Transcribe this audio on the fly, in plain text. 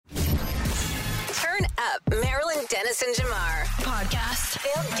up. Marilyn Dennis and Jamar. Podcast.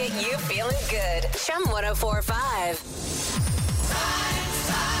 They'll get you feeling good. Chum 1045.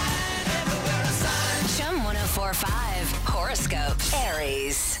 Chum 1045. Horoscope.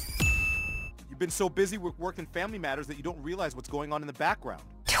 Aries. You've been so busy with work and family matters that you don't realize what's going on in the background.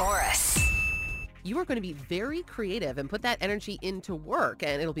 Taurus. You are going to be very creative and put that energy into work,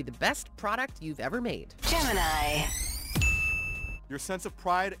 and it'll be the best product you've ever made. Gemini. Your sense of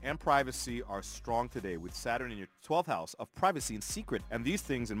pride and privacy are strong today with Saturn in your 12th house of privacy and secret, and these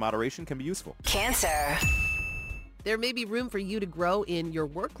things in moderation can be useful. Cancer. There may be room for you to grow in your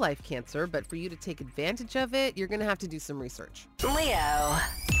work life, Cancer, but for you to take advantage of it, you're going to have to do some research. Leo.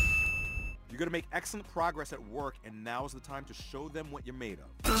 You're going to make excellent progress at work, and now is the time to show them what you're made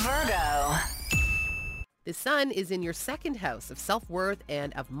of. Virgo. The sun is in your second house of self-worth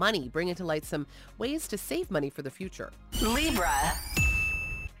and of money, bringing to light some ways to save money for the future. Libra.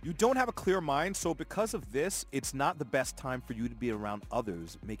 You don't have a clear mind, so because of this, it's not the best time for you to be around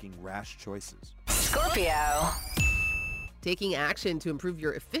others making rash choices. Scorpio. Taking action to improve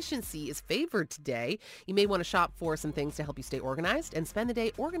your efficiency is favored today. You may want to shop for some things to help you stay organized and spend the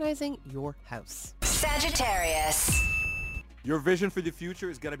day organizing your house. Sagittarius. Your vision for the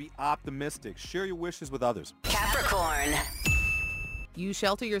future is going to be optimistic. Share your wishes with others. Capricorn. You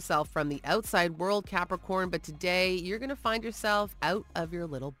shelter yourself from the outside world, Capricorn, but today you're going to find yourself out of your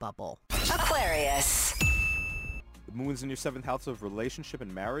little bubble. Aquarius. The moon's in your 7th house of relationship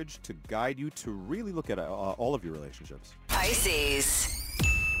and marriage to guide you to really look at all of your relationships. Pisces.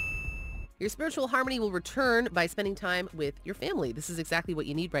 Your spiritual harmony will return by spending time with your family. This is exactly what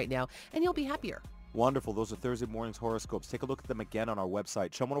you need right now, and you'll be happier. Wonderful. Those are Thursday morning's horoscopes. Take a look at them again on our website,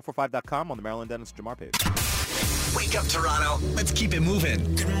 chum1045.com, on the Marilyn Dennis Jamar page. Wake up, Toronto. Let's keep it moving.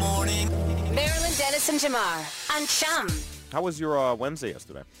 Good morning. Marilyn Dennis and Jamar on Chum. How was your Wednesday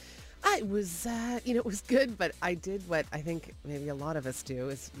yesterday? It was, it was good, but I did what I think maybe a lot of us do,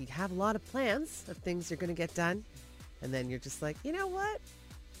 is you have a lot of plans of things you're going to get done, and then you're just like, you know what?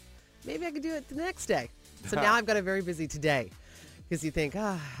 Maybe I could do it the next day. So now I've got a very busy today. Because you think,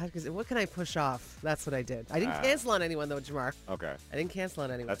 what can I push off? That's what I did. I didn't cancel on anyone, though, Jamar. Okay. I didn't cancel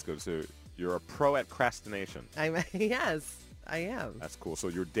on anyone. That's good. So you're a pro at procrastination. Yes, I am. That's cool. So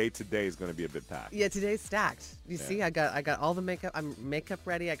your day-to-day is going to be a bit packed. Yeah, today's stacked. You see, I got all the makeup. I'm makeup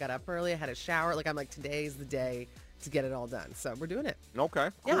ready. I got up early. I had a shower. I'm like, today's the day to get it all done. So we're doing it.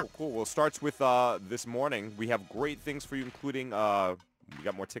 Okay. Cool, Yeah. cool. Well, it starts with this morning. We have great things for you, including we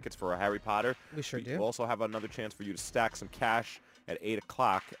got more tickets for Harry Potter. We sure do. We'll also have another chance for you to stack some cash at 8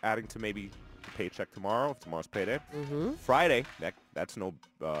 o'clock, adding to maybe the paycheck tomorrow, if tomorrow's payday. Mm-hmm. Friday, that's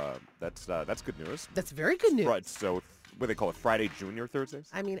good news. That's very good news. Right, so what do they call it, Friday Junior Thursdays?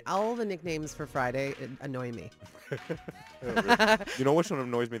 I mean, all the nicknames for Friday annoy me. You know which one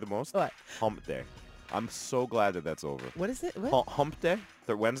annoys me the most? What? Hump Day. I'm so glad that that's over. What is it? What? Hump Day?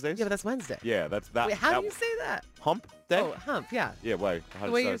 They're Wednesdays? Yeah, but that's Wednesday. Yeah, that's that. Wait, how do you say that? Hump Day? Oh, hump, yeah. Yeah, why? How The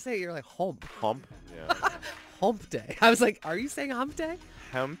does way that- you say it, you're like, hump. Hump? Yeah. Hump day. I was like, are you saying hump day?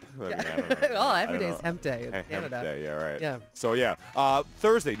 Hemp? I mean, I don't know. Well, every I don't day is know. hemp day in Hemp Canada. Day, yeah, right. Yeah. So, yeah.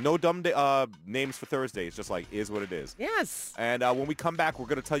 Thursday, no dumb names for Thursday. It's just like, is what it is. Yes. And when we come back, we're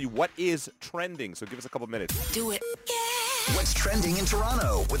going to tell you what is trending. So give us a couple minutes. Do it. What's trending in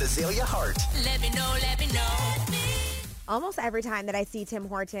Toronto with Azalea Hart? Let me know, let me know. Almost every time that I see Tim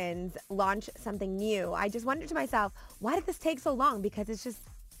Hortons launch something new, I just wonder to myself, why did this take so long? Because it's just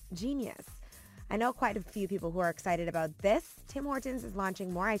genius. I know quite a few people who are excited about this. Tim Hortons is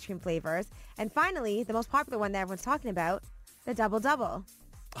launching more ice cream flavors. And finally, the most popular one that everyone's talking about, the Double Double.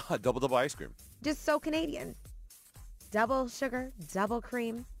 Double ice cream. Just so Canadian. Double sugar, double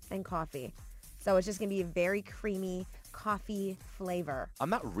cream, and coffee. So it's just going to be a very creamy coffee flavor. I'm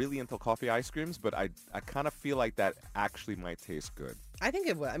not really into coffee ice creams, but I kind of feel like that actually might taste good. I think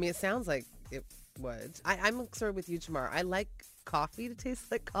it would. I mean, it sounds like it would. I'm sort of with you, Jamar. I like coffee to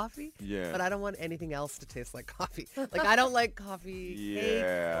taste like coffee. Yeah. But I don't want anything else to taste like coffee. Like, I don't like coffee cake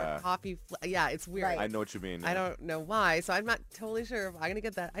Yeah. or coffee. Yeah, it's weird. Right. I know what you mean. I don't know why. So I'm not totally sure if I'm going to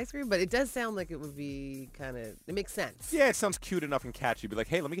get that ice cream, but it does sound like it would be kind of, it makes sense. Yeah, it sounds cute enough and catchy. Be like,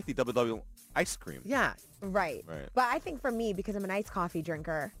 hey, let me get the double ice cream. Yeah. Right. Right. But I think for me, because I'm an iced coffee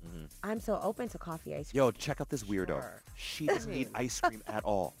drinker, I'm so open to coffee ice cream. Yo, check out this weirdo. Sure. She doesn't eat ice cream at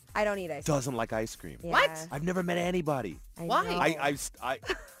all. I don't eat ice cream. Doesn't like ice cream. Yeah, What? I've never met anybody. I Why? know. I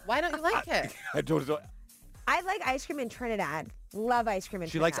Why don't you like it? I don't know. I like ice cream in Trinidad. Love ice cream in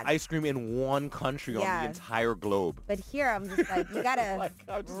She Trinidad. likes ice cream in one country on Yeah. the entire globe. But here, I'm just like, you gotta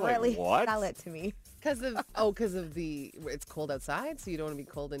I'm just like, really what? sell it to me. Because of it's cold outside, so you don't want to be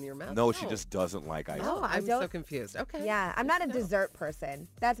cold in your mouth? No, she just doesn't like ice Oh, cream. I I'm don't- so confused. Okay. Yeah, I'm not a dessert person.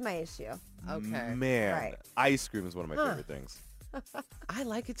 That's my issue. Okay. Man, Right. ice cream is one of my favorite things. I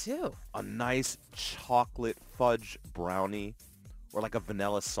like it too. A nice chocolate fudge brownie or like a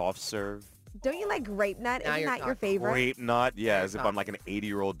vanilla soft serve. Don't you like grape nut? Now Isn't you're that your talking. favorite? Grape nut. Yeah, You're as if I'm like an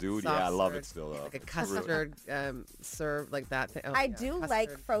 80-year-old dude. Soft Yeah, I love serve, it still, though. Like a It's really- custard serve, like that thing. Oh, I yeah, do custard,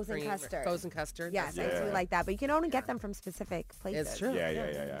 like frozen cream, custard. Frozen custard. Yes, that's I it. do Yeah. like that, but you can only get them from specific places. It's true.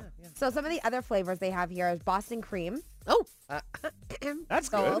 Yeah. So some of the other flavors they have here is Boston cream, Oh, That's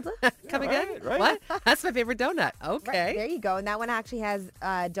sold. good. come right, again? right. What? That's my favorite donut. Right, Okay. there you go. And that one actually has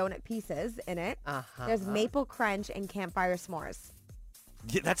donut pieces in it. Uh-huh. There's maple crunch and campfire s'mores.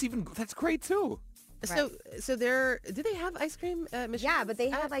 Yeah, that's great too. So do they have ice cream, Michigan? Yeah, but they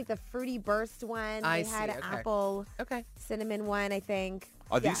had like the fruity burst one. I They had see, an okay. apple Okay. cinnamon one, I think.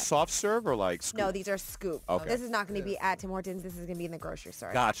 Are Yeah. these soft serve or like scoop? No, these are scoop. Okay. This is not going to be at Tim Hortons. This is going to be in the grocery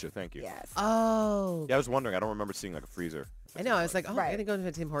store. Gotcha. Thank you. Yes. Oh. Yeah, I was wondering. I don't remember seeing like a freezer. I know. I was like, oh, Right. I'm going to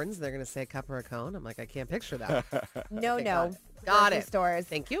go to Tim Hortons. They're going to say a cup or a cone. I'm like, I can't picture that. No, Okay, no. got Grocery it. Stores.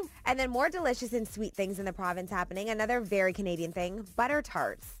 Thank you. And then more delicious and sweet things in the province happening. Another very Canadian thing, butter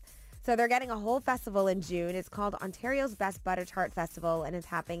tarts. So they're getting a whole festival in June. It's called Ontario's Best Butter Tart Festival, and it's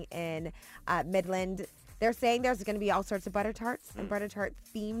happening in Midland. They're saying there's going to be all sorts of butter tarts and butter tart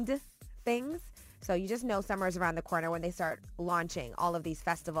themed things. So you just know summer's around the corner when they start launching all of these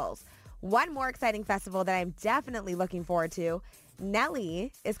festivals. One more exciting festival that I'm definitely looking forward to.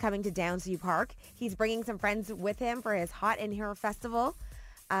 Nelly is coming to Downsview Park. He's bringing some friends with him for his Hot in Here festival.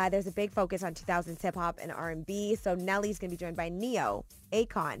 There's a big focus on 2000s hip hop and R&B. So Nelly's going to be joined by Neo,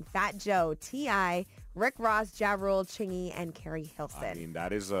 Akon, Fat Joe, T.I., Rick Ross, Ja Rule, Chingy, and Carrie Hilson. I mean,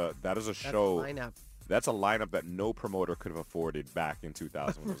 that is a That's show. the lineup. That's a lineup that no promoter could have afforded back in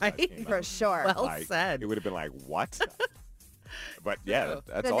 2000 when those guys Right? came For out. sure. Well Like, said. It would have been like, what? But yeah,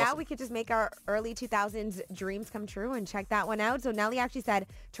 that's So awesome. now we could just make our early 2000s dreams come true and check that one out. So Nelly actually said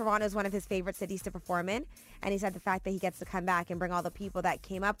Toronto is one of his favorite cities to perform in. And he said the fact that he gets to come back and bring all the people that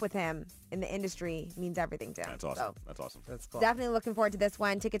came up with him in the industry means everything to him. That's awesome. So That's awesome. That's cool. definitely looking forward to this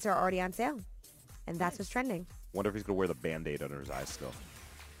one. Tickets are already on sale. And that's what's trending. Wonder if he's gonna wear the Band-Aid under his eyes still.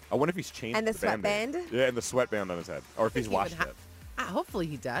 I wonder if he's changed And the Band-Aid. sweatband? Yeah, and the sweatband on his head, or if he's He would washed ha- it. Hopefully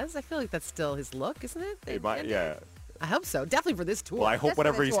he does. I feel like that's still his look, isn't it? He might, yeah. I hope so. Definitely for this tour. Well, I hope Just for the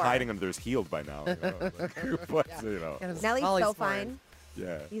whatever he's tour. hiding under is healed by now. You know? But, you know, Yeah, his Nelly's volley's so fine. fine.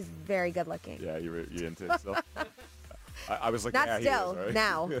 yeah, He's very good looking. yeah. You into it still? I was like, Not yeah, he still. is, right?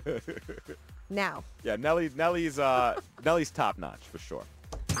 Now. Now. Yeah, Nelly's top notch for sure.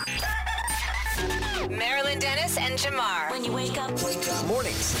 Marilyn Dennis and Jamar. When you wake up,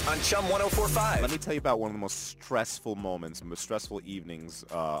 Mornings on Chum 1045. Let me tell you about one of the most stressful moments, most stressful evenings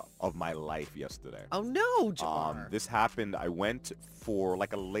of my life yesterday. Oh no, Jamar. This happened. I went for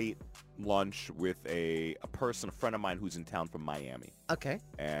like a late lunch with a friend of mine who's in town from Miami. Okay.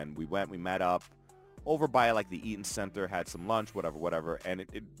 And we met up over by like the Eaton Center, had some lunch, whatever. And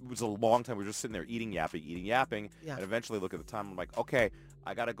it was a long time. We were just sitting there eating, yapping. Yeah. And eventually look at the time. I'm like, okay,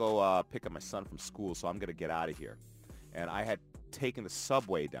 I got to go pick up my son from school, so I'm going to get out of here. And I had taken the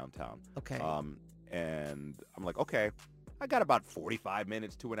subway downtown. Okay. And I'm like, okay, I got about 45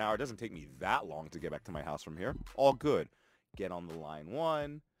 minutes to an hour. It doesn't take me that long to get back to my house from here. All good. Get on the line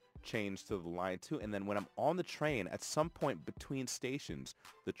 1, change to the line 2, and then when I'm on the train, at some point between stations,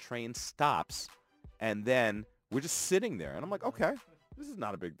 the train stops, and then we're just sitting there. And I'm like, okay, this is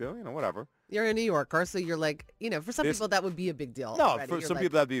not a big deal, whatever. You're in New Yorker, so you're like, for some This- people that would be a big deal. No, already. for You're some like,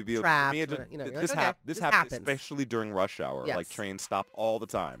 people that'd be a deal. For trapped me, it or, just- you're this, like, hap- okay, this this happens, happens. especially during rush hour. Yes. Like trains stop all the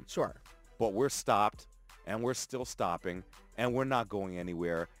time. Sure. But we're stopped, and we're still stopping, and we're not going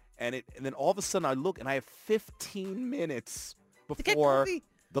anywhere. And then all of a sudden I look, and I have 15 minutes get before coffee.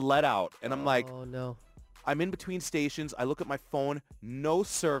 the let out. And I'm like, oh no. I'm in between stations. I look at my phone, no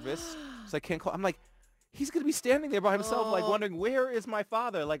service, so I can't call. I'm like, he's going to be standing there by himself, like wondering, where is my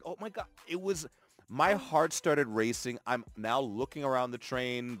father? Like, oh my God. My heart started racing. I'm now looking around the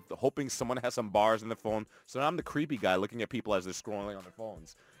train, hoping someone has some bars in their phone. So now I'm the creepy guy looking at people as they're scrolling on their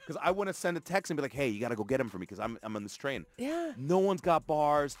phones. Because I want to send a text and be like, hey, you got to go get him for me because I'm on this train. Yeah. No one's got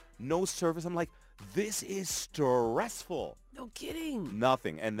bars, no service. I'm like, this is stressful. No kidding.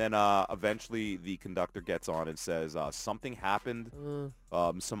 Nothing. And then eventually the conductor gets on and says, something happened,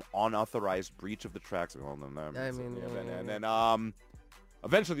 some unauthorized breach of the tracks. And then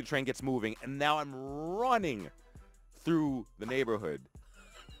eventually the train gets moving, and now I'm running through the neighborhood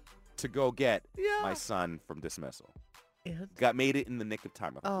to go get my son from dismissal. And Made it in the nick of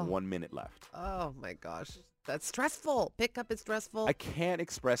time. Oh. 1 minute left. oh my gosh, that's stressful. Pickup is stressful. I can't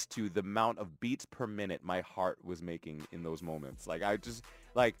express to you the amount of beats per minute my heart was making in those moments. Like I just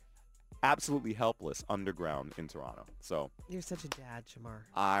absolutely helpless underground in Toronto. So You're such a dad, Jamar.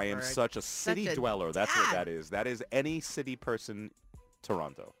 I am Or such a city a dweller. That's what dad. that is. That is any city person,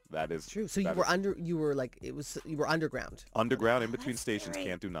 Toronto. That is True. So you that were is you were underground. underground in between that's stations. scary.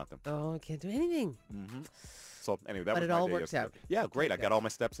 Can't do nothing. Oh, I can't do anything. So anyway, that But was it my all day worked yesterday. out. Yeah, great. I Good. got all my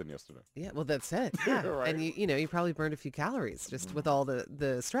steps in yesterday. Yeah, well, that's it. Yeah. Right. And you probably burned a few calories just with all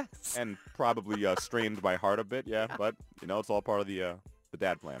the stress. And probably strained my heart a bit, yeah. But, it's all part of the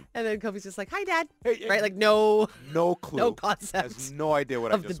dad plan. And then Kobe's just like, "Hi, Dad." Hey, Right? Like no No clue. no concept. Has no idea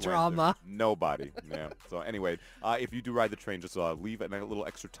what of I the just drama. went through. Nobody. Yeah. So anyway, if you do ride the train, just leave a little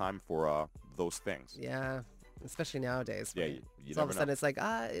extra time for those things. Yeah. Especially nowadays. Yeah, right? you So all of never a sudden know. it's like,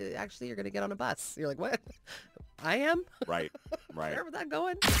 actually, you're going to get on a bus. You're like, what? I am? Right. Right. Where was that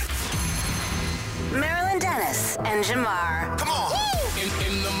going? Marilyn Dennis and Jamar. Come on.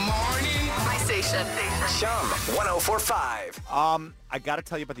 In the morning. My station. Chum 1045. I got to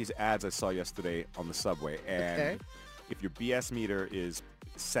tell you about these ads I saw yesterday on the subway. And Okay. if your BS meter is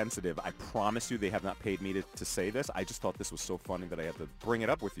sensitive, I promise you they have not paid me to say this. I just thought this was so funny that I had to bring it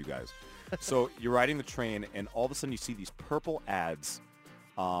up with you guys. So you're riding the train and all of a sudden you see these purple ads,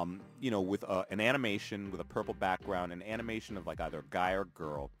 with an animation with a purple background, an animation of like either a guy or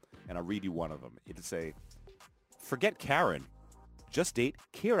girl. And I'll read you one of them. It'd say, "Forget Karen, just date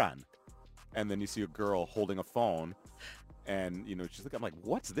Kieran." And then you see a girl holding a phone and, she's like, I'm like,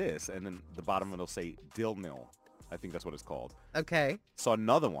 what's this? And then the bottom it'll say Dill Mill. I think that's what it's called. Okay. Saw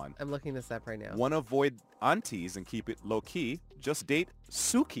another one. I'm looking this up right now. Want to avoid aunties and keep it low key? Just date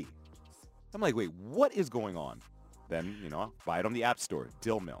Suki. I'm like, wait, what is going on? Then, buy it on the App Store,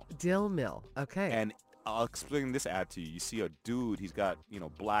 Dill Mill. Dill Mill. Okay. And I'll explain this ad to you. You see a dude, he's got,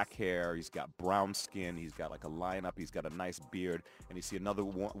 black hair, he's got brown skin, he's got like a lineup, he's got a nice beard, and you see another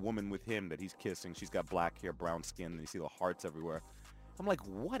woman with him that he's kissing. She's got black hair, brown skin, and you see the hearts everywhere. I'm like,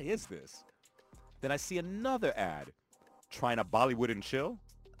 what is this? Then I see another ad, trying to Bollywood and chill.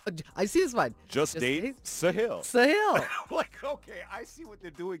 I see this one. Just date Sahil. Sahil. I'm like, okay, I see what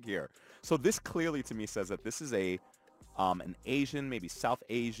they're doing here. So this clearly to me says that this is an Asian, maybe South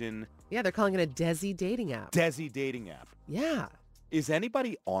Asian Yeah, they're calling it a Desi dating app. Desi dating app. Yeah. Is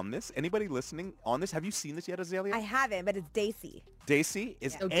anybody on this? Anybody listening on this? Have you seen this yet, Azalea? I haven't, but it's Daisy. Daisy?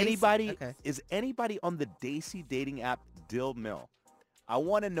 Is Oh, Daisy. anybody Okay. is anybody on the Daisy dating app Dill Mill? I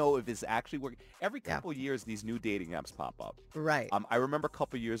want to know if it's actually working. Every Yeah. couple years, these new dating apps pop up. Right. I remember a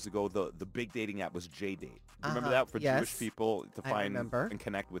couple years ago, the big dating app was J-Date. Remember Uh-huh. that for Yes. Jewish people to I find remember. and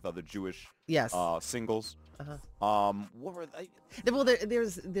connect with other Jewish Yes. singles. Uh-huh. What were they? Well,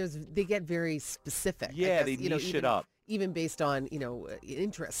 there's they get very specific. I Yeah, guess, they niche it even, up. even based on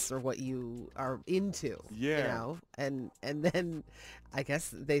interests or what you are into. Yeah. and then I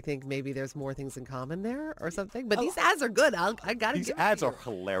guess they think maybe there's more things in common there or something. Oh, But these ads are good. I gotta. These give it ads to are you.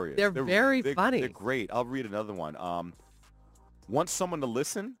 hilarious. They're very funny. They're great. I'll read another one. Want someone to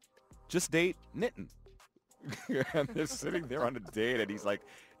listen? Just date Nitin. And they're sitting there on a date, and he's like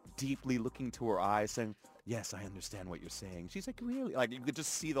deeply looking to her eyes, saying, "Yes, I understand what you're saying." She's like, "Really?" Like you could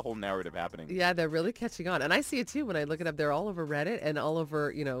just see the whole narrative happening. Yeah, they're really catching on, and I see it too when I look it up. They're all over Reddit and all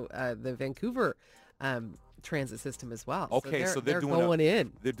over the Vancouver transit system as well. Okay, so they're doing going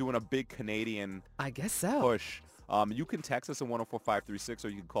in. They're doing a big Canadian I guess so. push. You can text us at 104536, or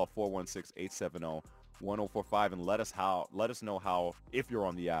you can call 416-870-1045 and let us know how, if you're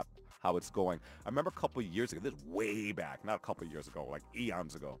on the app, how it's going. I remember a couple of years ago, this is way back, not a couple of years ago, like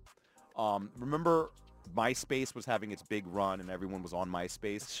eons ago. Remember MySpace was having its big run and everyone was on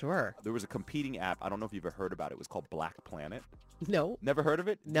MySpace? Sure. There was a competing app. I don't know if you've ever heard about it. It was called Black Planet. No. Never heard of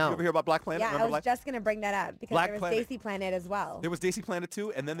it? Did No. you ever hear about Black Planet? Yeah, I Remember was Black? just going to bring that up because Black there was Planet. Daisy Planet as well. There was Daisy Planet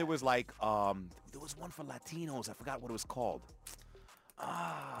too, and then there was like there was one for Latinos. I forgot what it was called.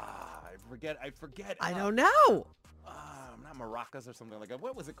 I forget. I don't know. Not maracas or something like that.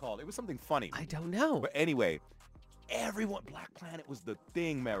 What was it called? It was something funny. I don't know. But anyway, Black Planet was the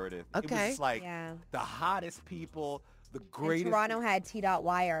thing, Meredith. It Okay. was like Yeah. the hottest people, the And greatest. Toronto had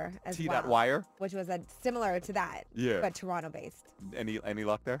T.Wire as T. well. Wire. Which was similar to that, Yeah. but Toronto-based. Any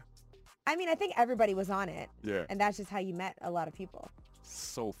luck there? I mean, I think everybody was on it. Yeah. And that's just how you met a lot of people.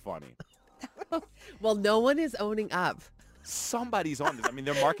 So funny. Well, no one is owning up. Somebody's on this. I mean,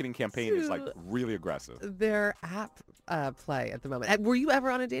 their marketing campaign is like really aggressive. Their app play at the moment. Were you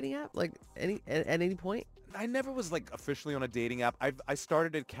ever on a dating app? Like at any point? I never was like officially on a dating app. I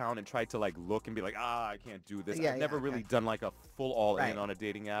started an account and tried to like look and be like, I can't do this. Yeah, I've never yeah, really okay. done like a full all Right. in on a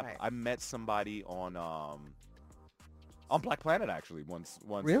dating app. Right. I met somebody on On Black Planet, actually, once.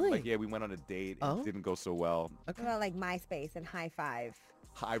 Really? Like, yeah, we went on a date. It didn't go so well. What about like MySpace and High Five?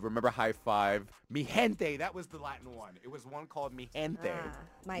 I remember High Five. Mi gente, that was the Latin one. It was one called Mi gente.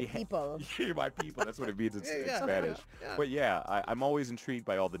 My people. Yeah, my people. That's what it means in Yeah. Spanish. Yeah. But yeah, I'm always intrigued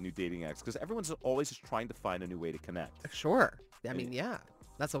by all the new dating apps because everyone's always just trying to find a new way to connect. Sure. I mean, yeah.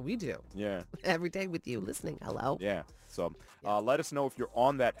 That's what we do. Yeah, Every day with you listening. Hello. yeah. So let us know if you're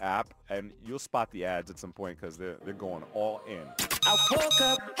on that app, and you'll spot the ads at some point because they're going all in.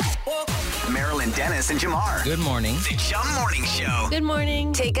 Marilyn Dennis and Jamar. Good morning. The Chum Morning Show. Good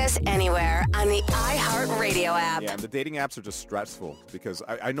morning. Take us anywhere on the iHeartRadio app. Yeah, and the dating apps are just stressful because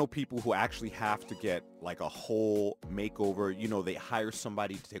I know people who actually have to get like a whole makeover. You know, they hire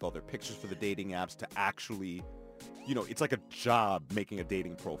somebody to take all their pictures for the dating apps to actually, you know, it's like a job making a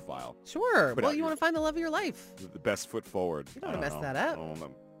dating profile. Sure. But Well, you want to find the love of your life. The best foot forward. You don't I wanna mess know. that up. I don't want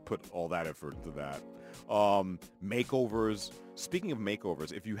to put all that effort into that. Makeovers. Speaking of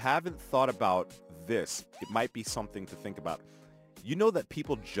makeovers, if you haven't thought about this, it might be something to think about. You know that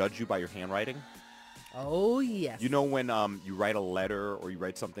people judge you by your handwriting? Oh, yes. You know when you write a letter or you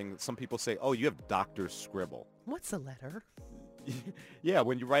write something, some people say, oh, you have doctor's scribble. What's a letter? Yeah,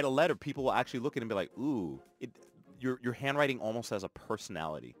 when you write a letter, people will actually look at it and be like, ooh, your handwriting almost has a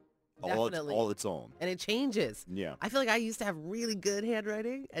personality. Definitely. All its own. And it changes. Yeah. I feel like I used to have really good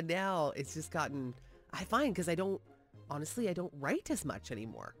handwriting, and now it's just gotten, I find, because I don't write as much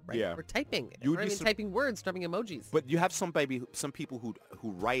anymore, right? Yeah. We're typing. You would Or, I be mean, sur- typing words, typing emojis. But you have some people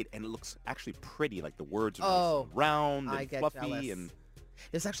who write and it looks actually pretty, like the words are Oh, nice and round I and get fluffy jealous. and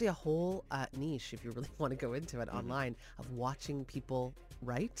There's actually a whole niche, if you really want to go into it, Mm-hmm. online, of watching people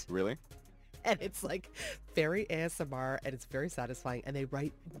write. really. And it's like very ASMR, and it's very satisfying. And they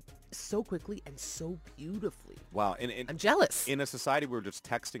write so quickly and so beautifully. Wow. I'm jealous. In a society where we're just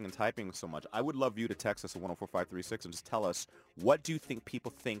texting and typing so much, I would love you to text us at 104536 and just tell us, what do you think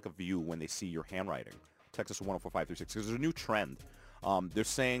people think of you when they see your handwriting? Text us at 104536 because there's a new trend. They're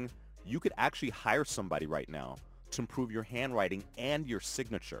saying you could actually hire somebody right now to improve your handwriting and your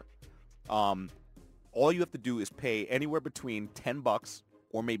signature. All you have to do is pay anywhere between $10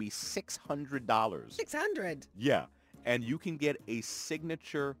 or maybe $600. 600. Yeah, and you can get a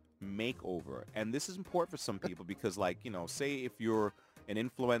signature makeover. And this is important for some people because, like, you know, say if you're an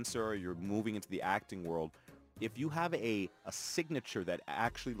influencer or you're moving into the acting world, if you have a signature that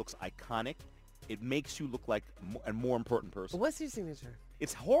actually looks iconic, it makes you look like a more important person. What's your signature?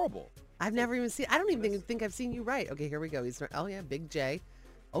 It's horrible. I've never even seen. I don't even think I've seen you write. Okay, here we go. Oh yeah, Big J.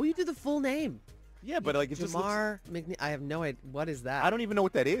 Oh, you do the full name. Yeah, but like it just looks, Jamar McNeil. I have no idea. What is that? I don't even know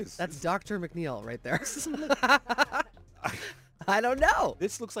what that is. That's Dr. McNeil right there. I don't know.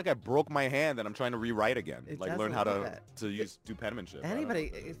 This looks like I broke my hand and I'm trying to rewrite again. It Like does learn look how like to do penmanship. I don't know.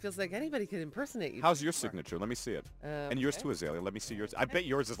 Anybody, it feels like anybody could impersonate you. How's your signature? Let me see it. And yours okay. too, Azalea. Let me see yours. I bet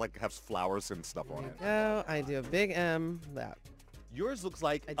yours is like has flowers and stuff on it. Oh, I do a big M. That. Yours looks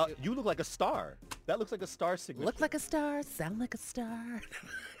like I do. you look like a star. That looks like a star signature. Look like a star, sound like a star.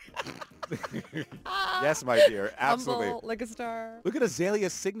 Yes, my dear, absolutely. Humble like a star. Look at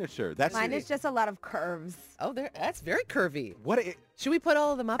Azalea's signature. That's Mine is just a lot of curves. Oh, that's very curvy. what. Should we put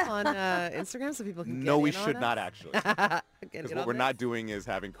all of them up on Instagram so people can get No, we in on should us? not actually. Get Because in what on we're this? not doing is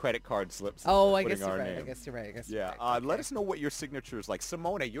having credit card slips. Oh, I putting guess you're our right. I name. guess you're right. I guess Yeah. you're right. Let us know what your signature is like.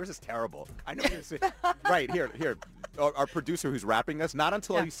 Simone, yours is terrible. I know yours. Right here. Our producer who's rapping us. Not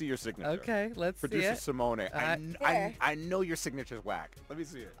until Yeah. you see your signature. Okay, let's see Producer it. Simone. There. I know your signature's whack. Let me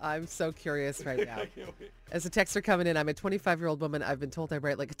see it. I'm so curious right now. I can't wait. As a texter coming in, I'm a 25-year-old woman. I've been told I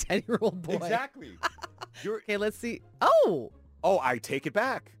write like a 10-year-old boy. Exactly. You're. Okay, let's see. Oh, Oh, I take it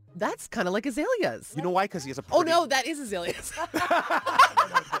back. that's kind of like Azalea's. You know why? Because he has a. Oh, pretty- no, that is Azalea's.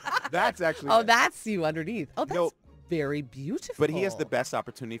 That's actually. Oh, that's you underneath. Oh, that's No. very beautiful. But he has the best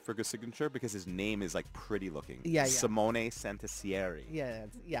opportunity for good signature because his name is like pretty looking. Yeah, yeah. Simone Santasieri. Yeah,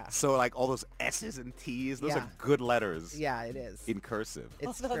 yeah. So like all those S's and T's, those Yeah. are good letters Yeah, it is. in cursive.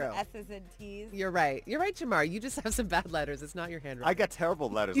 It's All those true. S's and T's. You're right. You're right, Jamar. You just have some bad letters. It's not your handwriting. I got terrible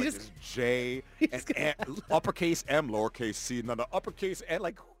letters You like just- this J you and just M, uppercase M, lowercase C, and then the uppercase N.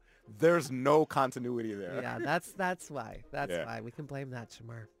 Like there's no continuity there. Yeah, that's why. That's Yeah. why. We can blame that,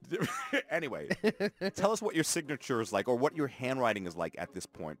 Jamar. Anyway, tell us what your signature is like or what your handwriting is like at this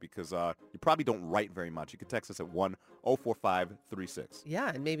point because you probably don't write very much. You can text us at 104536. Yeah,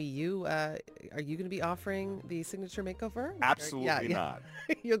 and maybe you, are you going to be offering the signature makeover? Absolutely Yeah, yeah. not.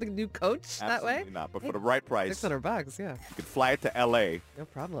 You're the new coach that way? Absolutely not. But for the right price, $600, yeah. you can fly it to LA No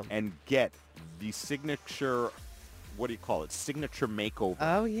problem. and get the signature, what do you call it? Signature makeover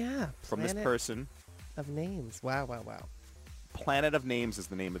Oh, yeah. from this Planet person. of Names. Wow, wow, wow. Planet of Names is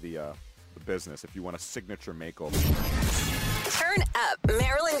the name of the business if you want a signature makeover. up.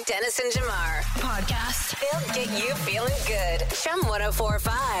 Marilyn, Dennis, and Jamar. Podcast. They'll get you feeling good. Chum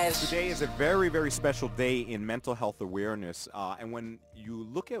 104.5. Today is a very, very special day in mental health awareness. And when you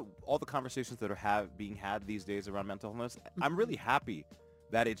look at all the conversations that are being had these days around mental illness, I'm really happy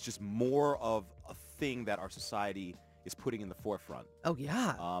that it's just more of a thing that our society is putting in the forefront. Oh,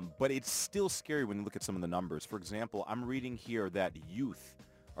 yeah. But it's still scary when you look at some of the numbers. For example, I'm reading here that youth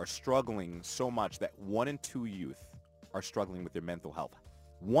are struggling so much that 1 in 2 youth are struggling with their mental health.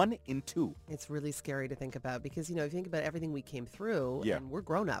 1 in 2. It's really scary to think about because, you know, if you think about everything we came through, Yeah. and we're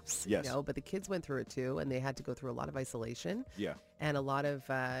grown-ups, Yes. you know, but the kids went through it too, and they had to go through a lot of isolation Yeah. and a lot of,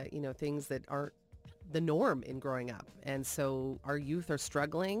 things that aren't the norm in growing up. And so our youth are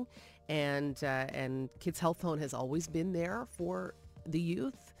struggling, and Kids Health Phone has always been there for the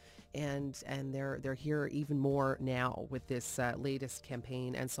youth. And they're here even more now with this latest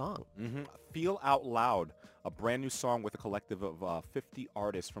campaign and song. Feel Out Loud, a brand new song with a collective of 50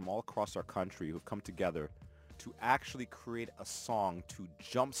 artists from all across our country who've come together to actually create a song to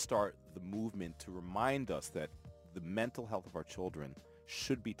jumpstart the movement, to remind us that the mental health of our children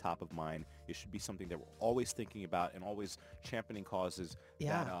should be top of mind. It should be something that we're always thinking about and always championing causes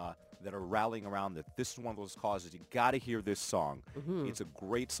that are rallying around that. This is one of those causes. You got to hear this song. It's a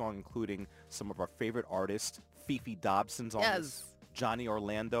great song, including some of our favorite artists. Fifi Dobson's on this. Johnny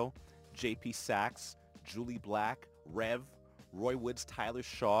Orlando, JP Sachs, Julie Black, Rev, Roy Woods, Tyler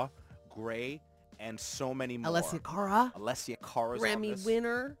Shaw, Gray, and so many more. Alessia Cara, Cara's on Grammy this.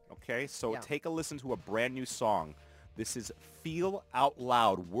 winner. Okay, so Yeah. take a listen to a brand new song. This is Feel Out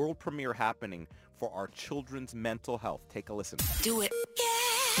Loud, world premiere happening for our children's mental health. Take a listen. Do it.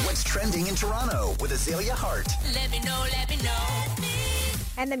 What's trending in Toronto with Azalea Hart? Let me know, let me know.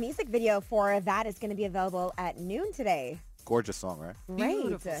 And the music video for that is going to be available at noon today. Gorgeous song, right?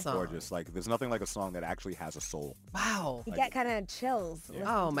 Beautiful Right. song. Gorgeous. Like, there's nothing like a song that actually has a soul. Wow. You get kind of chills. listening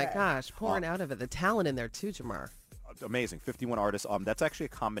Oh to my it. gosh, pouring out of it. The talent in there too, Jamar. Amazing. 51 artists. That's actually a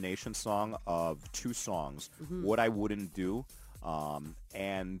combination song of 2 songs, What I Wouldn't Do,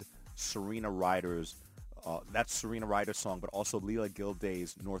 and Serena Ryder's, that's Serena Ryder's song, but also Leela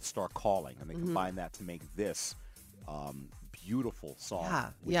Gilday's North Star Calling. And they combine that to make this beautiful song.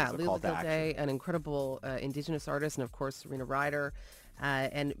 which is a Leela call to action. Gilday, an incredible Indigenous artist, and of course Serena Ryder.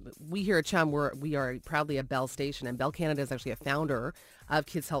 And we here at Chum, we are proudly a Bell station, and Bell Canada is actually a founder of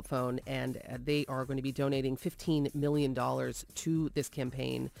Kids Health Phone, and they are going to be donating $15 million to this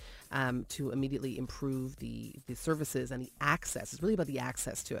campaign to immediately improve the services and the access. It's really about the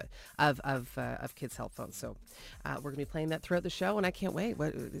access to it of Kids Health Phone. So we're going to be playing that throughout the show, and I can't wait.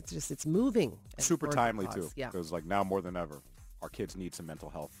 It's moving. Super towards the timely, cause. too. Yeah. Because, like, now more than ever, our kids need some mental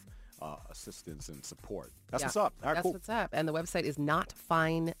health assistance and support. That's Yeah, what's up. All right, That's cool. what's up. And the website is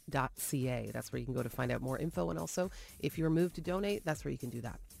notfine.ca. That's where you can go to find out more info. And also, if you're moved to donate, that's where you can do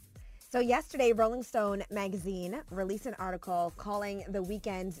that. So yesterday, Rolling Stone magazine released an article calling the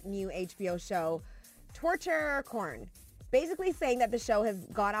Weeknd's new HBO show torture corn, basically saying that the show has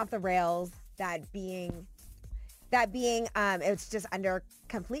gone off the rails, that being it's just under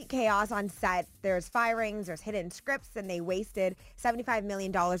complete chaos on set. There's firings, there's hidden scripts, and they wasted $75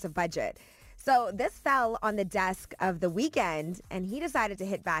 million of budget. So this fell on the desk of The Weeknd, and he decided to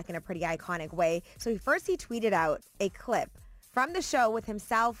hit back in a pretty iconic way. So he tweeted out a clip from the show with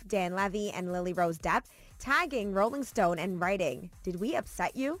himself, Dan Levy, and Lily Rose Depp, tagging Rolling Stone and writing, "Did we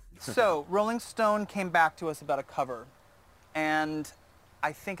upset you?" So, Rolling Stone came back to us about a cover, and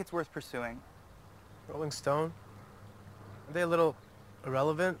I think it's worth pursuing. Rolling Stone? Are they a little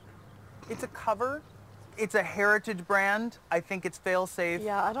irrelevant? It's a cover. It's a heritage brand. I think it's fail-safe.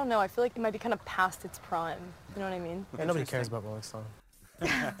 Yeah, I don't know. I feel like it might be kind of past its prime. You know what I mean? Yeah, nobody cares about Rolling Stone.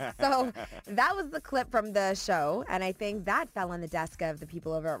 So that was the clip from the show, and I think that fell on the desk of the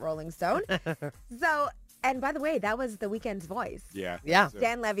people over at Rolling Stone. So, and by the way, that was The Weeknd's voice. Yeah. Yeah.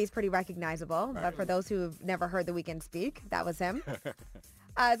 Dan Levy's pretty recognizable, but for those who've never heard The Weeknd speak, that was him.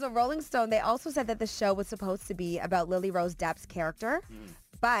 So Rolling Stone, they also said that the show was supposed to be about Lily Rose Depp's character,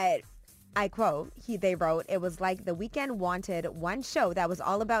 but I quote, they wrote, "It was like The Weeknd wanted one show that was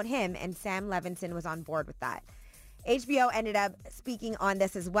all about him, and Sam Levinson was on board with that." HBO ended up speaking on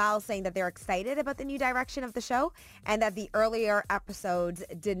this as well, saying that they're excited about the new direction of the show and that the earlier episodes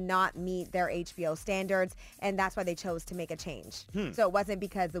did not meet their HBO standards, and that's why they chose to make a change. So it wasn't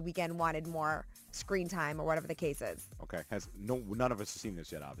because The Weeknd wanted more screen time or whatever the case is. Okay. None of us have seen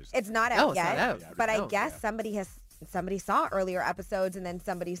this yet, obviously. It's not No, out it's yet, not out. Yeah, but I no, guess yeah. somebody saw earlier episodes, and then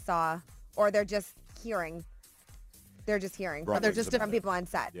somebody saw, or they're just hearing. They're just hearing Rumblings they're just about from it. people on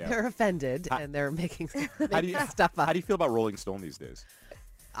set. Yeah. They're offended, and they're making How do you, stuff up. How do you feel about Rolling Stone these days?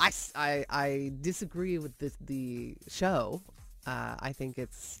 I disagree with the show. I think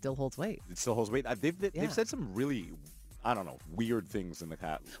it still holds weight. It still holds weight. Yeah. They've said some really, I don't know, weird things in the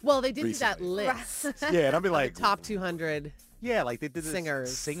cat. Well, they did do that recently. list. Yeah, and I'll be of like, the top 200 yeah, like they did this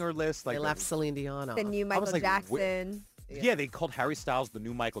singers. singer list. Like they left Celine Dion off. The new I was Michael like, Jackson. Yeah, they called Harry Styles the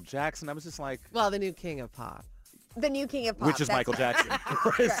new Michael Jackson. I was just like, Well, the new king of pop. The new king of pop. which is that's Michael right.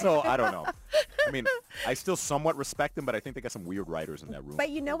 Jackson. Right? So I don't know. I mean, I still somewhat respect him, but I think they got some weird writers in that room. But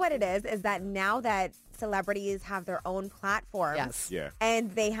you know what it is that now that celebrities have their own platforms Yes. Yeah. and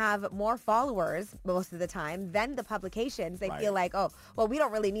they have more followers most of the time than the publications, they Right. feel like, oh, well, we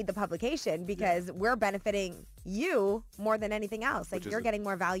don't really need the publication because we're benefiting you more than anything else. Like Which is you're a- getting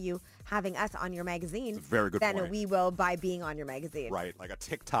more value having us on your magazine It's a very good than point. we will by being on your magazine. Right, like a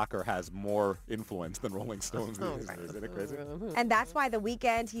TikToker has more influence than Rolling Stones. Oh, these days. Isn't it crazy? And that's why The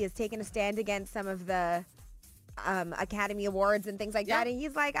Weeknd, he has taken a stand against some of the Academy Awards and things like Yeah. that. And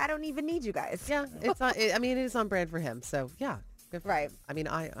he's like, I don't even need you guys. Yeah, it's on. I mean, it is on brand for him. So yeah, good for Right. him. I mean,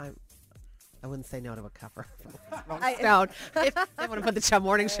 I wouldn't say no to a cover. I- Stone. If they want to put the Chum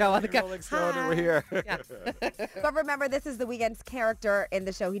Morning Show on the cover. Rolling Stone over here. Yeah. But remember, this is The Weeknd's character in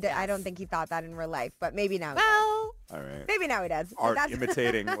the show. I don't think he thought that in real life, but maybe now. Well, All right. Maybe now he does. So Art that's,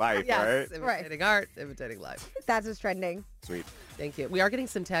 imitating life, yes, right? imitating art, imitating life. that's what's trending. Sweet. Thank you. We are getting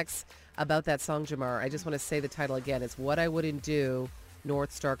some texts about that song, Jamar. I just want to say the title again. It's What I Wouldn't Do,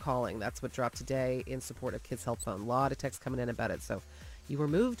 North Star Calling. That's what dropped today in support of Kids Help Phone. A lot of texts coming in about it. So you were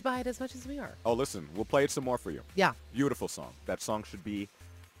moved by it as much as we are. Oh, listen, we'll play it some more for you. Yeah. Beautiful song. That song should be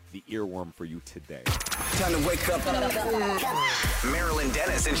the earworm for you today. Time to wake up. Marilyn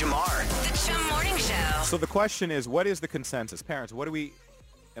Dennis and Jamar. The Chum Morning Show. So the question is, what is the consensus? Parents, what do we...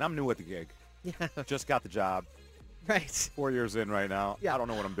 And I'm new at the gig. Yeah. Just got the job. Right. 4 years in right now. Yeah. I don't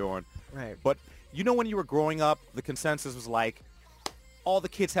know what I'm doing. Right. But you know when you were growing up, the consensus was like, all the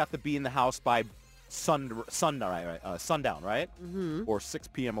kids have to be in the house by sundown, right? Mm-hmm. Or 6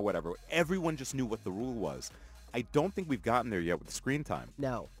 p.m. or whatever. Everyone just knew what the rule was. I don't think we've gotten there yet with the screen time.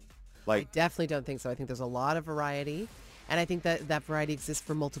 No. Like, I definitely don't think so. I think there's a lot of variety. And I think that that variety exists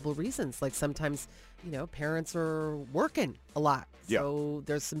for multiple reasons. Like sometimes, parents are working a lot. Yeah. So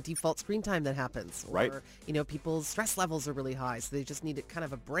there's some default screen time that happens. Or, Right. People's stress levels are really high. So they just need kind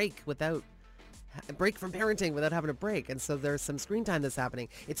of a break from parenting without having a break. And so there's some screen time that's happening.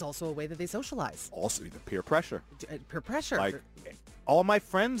 It's also a way that they socialize. also the peer pressure. Peer pressure. Like, all my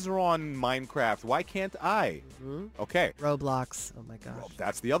friends are on Minecraft. Why can't I? Okay. Roblox. Oh my gosh. Well,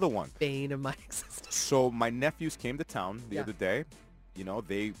 that's the other one. Bane of my existence. So my nephews came to town the Yeah. other day.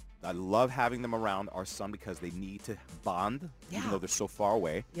 I love having them around our son because they need to bond, even Yeah. though they're so far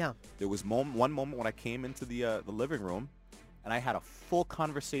away. Yeah. There was one moment when I came into the living room, and I had a full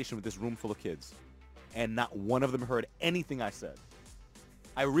conversation with this room full of kids, and not one of them heard anything I said.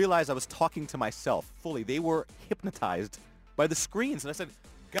 I realized I was talking to myself fully. They were hypnotized by the screens, and I said,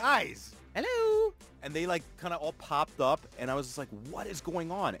 "Guys." Hello. And they kind of all popped up, and I was just like, what is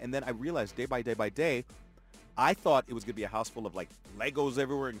going on? And then I realized day by day, I thought it was going to be a house full of Legos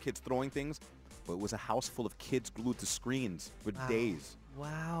everywhere and kids throwing things, but it was a house full of kids glued to screens for Wow. days.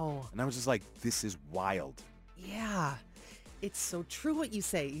 Wow. And I was just like, this is wild. Yeah. It's so true what you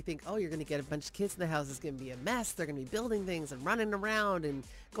say. You think, oh, you're going to get a bunch of kids in the house. It's going to be a mess. They're going to be building things and running around and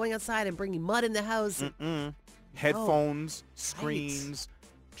going outside and bringing mud in the house. Headphones, screens,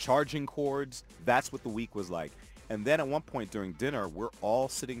 charging cords. That's what the week was like. And then at one point during dinner, we're all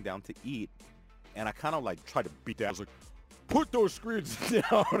sitting down to eat, and I kind of tried to beat that. I was like, put those screens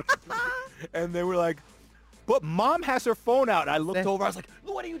down. And they were like, but Mom has her phone out. And I looked over. I was like,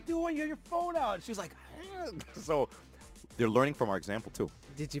 what are you doing? You have your phone out. And she was like, so they're learning from our example, too.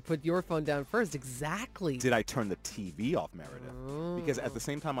 Did you put your phone down first? Exactly. Did I turn the TV off, Meredith? Because at the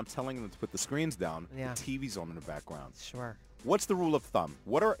same time I'm telling them to put the screens down, Yeah. the TV's on in the background. Sure. What's the rule of thumb?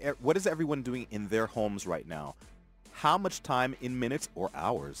 What is everyone doing in their homes right now? How much time in minutes or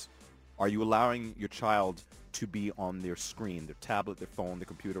hours are you allowing your child to be on their screen, their tablet, their phone, their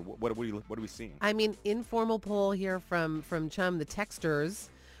computer? What are we seeing? I mean, informal poll here from Chum, the texters.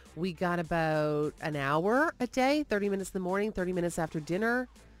 We got about an hour a day, 30 minutes in the morning, 30 minutes after dinner.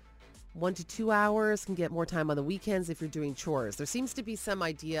 1 to 2 hours, can get more time on the weekends if you're doing chores. There seems to be some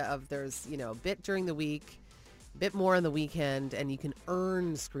idea of there's, a bit during the week, a bit more on the weekend, and you can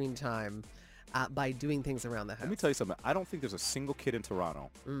earn screen time by doing things around the house. Let me tell you something. I don't think there's a single kid in Toronto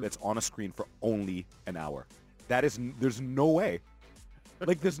that's on a screen for only an hour. There's no way.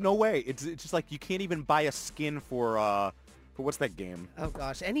 There's no way. It's just you can't even buy a skin for what's that game? Oh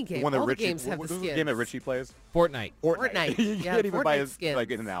gosh, any game. The one that All the Richie, games have the what's skins. game that Richie plays? Fortnite. Fortnite. You Yeah, can't even buy Fortnite it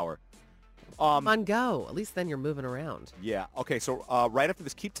skins. in an hour. On go. At least then you're moving around. Yeah. Okay. So right after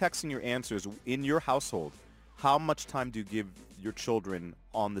this, keep texting your answers in your household. how much time do you give your children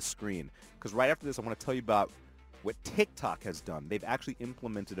on the screen? Because right after this, I want to tell you about what TikTok has done. They've actually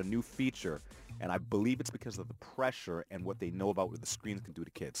implemented a new feature, and I believe it's because of the pressure and what they know about what the screens can do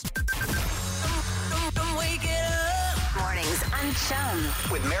to kids. Mornings on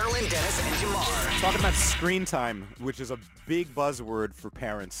Chum. With Marilyn Dennis and Jamar. Talking about screen time, which is a big buzzword for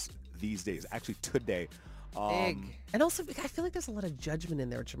parents these days. Actually, today. Big. And also, I feel like there's a lot of judgment in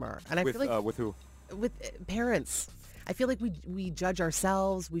there, Jamar. And I With, feel like with who? with parents. I feel like we judge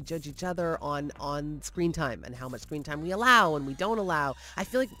ourselves, we judge each other on screen time and how much screen time we allow and we don't allow. I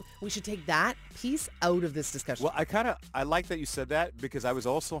feel like we should take that piece out of this discussion. Well, I like that you said that because I was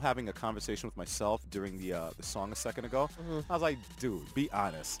also having a conversation with myself during the song a second ago. I was like, dude, be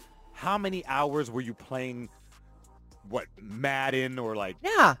honest. How many hours were you playing, Madden or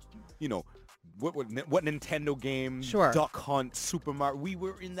yeah. What Nintendo game? Sure. Duck Hunt, Super Mario. We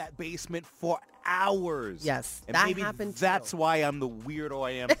were in that basement for hours. Yes, and that maybe happened too. that's why I'm the weirdo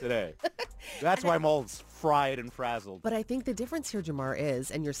I am today. That's why I'm all fried and frazzled. But I think the difference here, Jamar, is,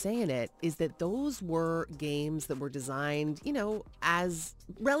 and you're saying it, is that those were games that were designed, as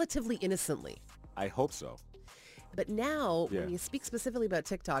relatively innocently. I hope so. But now, Yeah. when you speak specifically about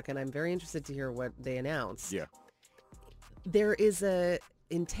TikTok, and I'm very interested to hear what they announce, Yeah. there is a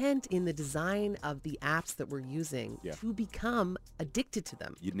intent in the design of the apps that we're using Yeah. to become addicted to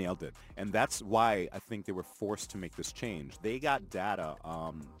them. You nailed it. And that's why I think they were forced to make this change. They got data.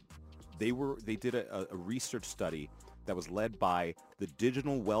 They did a research study that was led by the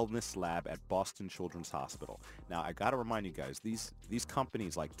Digital Wellness Lab at Boston Children's Hospital. Now, I got to remind you guys, these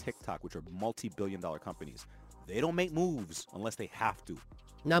companies like TikTok, which are multi-billion-dollar companies, they don't make moves unless they have to.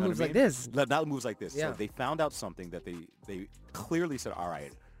 Not You know moves what I like mean? this. Not moves like this. Yeah. So they found out something that they clearly said, all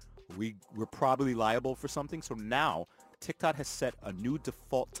right, we're probably liable for something. So now TikTok has set a new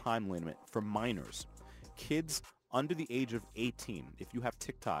default time limit for minors. Kids under the age of 18, if you have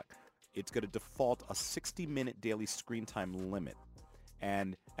TikTok, it's going to default a 60-minute daily screen time limit.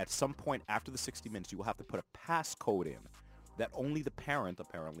 And at some point after the 60 minutes, you will have to put a passcode in that only the parent,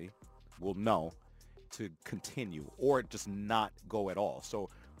 apparently, will know to continue or just not go at all. So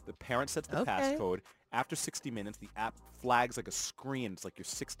the parent sets the Okay. passcode. After 60 minutes, the app flags like a screen. It's like your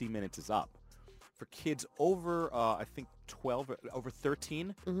 60 minutes is up. For kids over, I think 12, over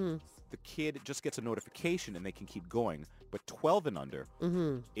 13, the kid just gets a notification and they can keep going. But 12 and under,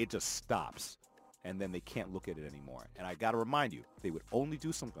 it just stops. And then they can't look at it anymore. And I got to remind you, they would only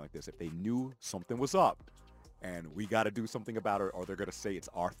do something like this if they knew something was up. And we got to do something about it or they're going to say it's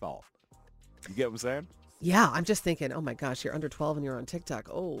our fault. You get what I'm saying? Yeah, I'm just thinking, oh my gosh, you're under 12 and you're on TikTok.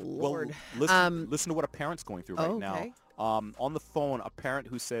 Oh, Lord. Well, listen to what a parent's going through right okay. now. On the phone, a parent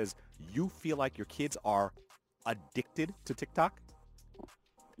who says, you feel like your kids are addicted to TikTok?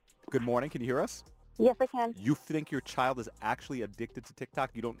 Good morning. Can you hear us? Yes, I can. You think your child is actually addicted to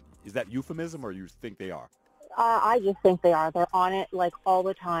TikTok? Is that euphemism or you think they are? I just think they are. They're on it like all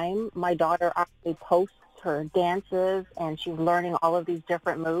the time. My daughter actually posts her dances and she's learning all of these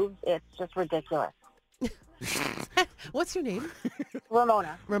different moves. It's just ridiculous. What's your name?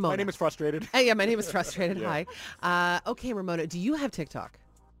 Ramona. My name is Frustrated. Hey, yeah, my name is Frustrated. Yeah. Hi. Okay, Ramona, do you have TikTok?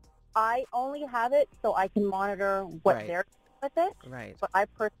 I only have it so I can monitor what Right. they're doing with it. Right. But I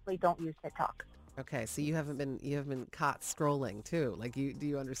personally don't use TikTok. Okay, so you haven't been caught scrolling too. Like, do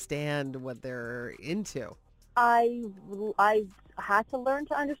you understand what they're into? I had to learn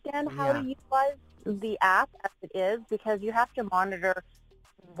to understand how to Yeah. utilize the app as it is because you have to monitor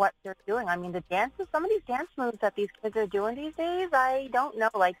what they're doing. I mean, the dances, some of these dance moves that these kids are doing these days, I don't know.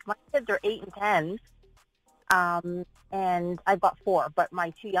 Like, my kids are 8 and 10, and I've got 4, but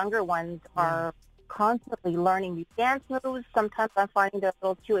my 2 younger ones are constantly learning these dance moves. Sometimes I'm finding they're a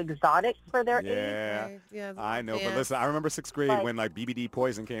little too exotic for their age. Yeah, Okay, yeah, I know. But dance. listen, I remember 6th grade But- when BBD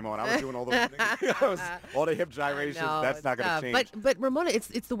Poison came on. I was doing all the all the hip gyrations. No, That's not going to it's, change. But Ramona, it's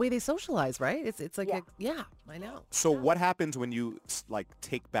the way they socialize, right? It's like Yeah. I know. So what happens when you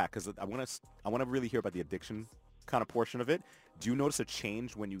take back? Because I want to really hear about the addiction kind of portion of it. Do you notice a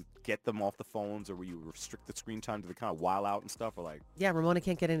change when you get them off the phones, or where you restrict the screen time to the kind of while out and stuff, or like? Yeah, Ramona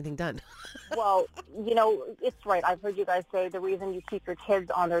can't get anything done. Well, it's right. I've heard you guys say the reason you keep your kids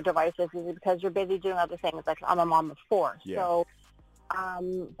on their devices is because you're busy doing other things. Like, I'm a mom of 4. Yeah. So,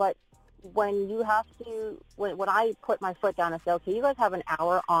 but when you have to, when I put my foot down and say, okay, you guys have an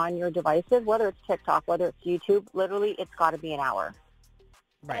hour on your devices, whether it's TikTok, whether it's YouTube, literally it's got to be an hour.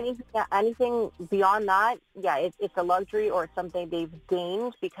 Right. Anything beyond that, yeah, it's a luxury or it's something they've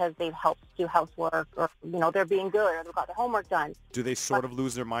gained because they've helped do housework or, they're being good or they've got their homework done. Do they sort of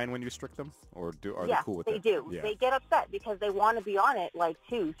lose their mind when you restrict them? Or are they cool with they it? do. Yeah. They get upset because they want to be on it like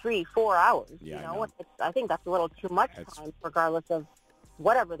 2, 3, 4 hours. Yeah, I you know, know. I think that's a little too much time regardless of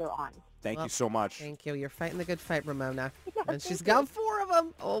whatever they're on. Thank you so much. Thank you. You're fighting the good fight, Ramona. Yeah, And she's thank got you. 4 of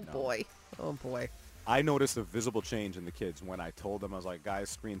them. Oh, boy. Oh, boy. I noticed a visible change in the kids when I told them, I was like, guys,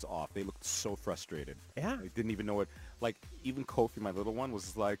 screen's off. They looked so frustrated. Yeah. They didn't even know it. Like, even Kofi, my little one,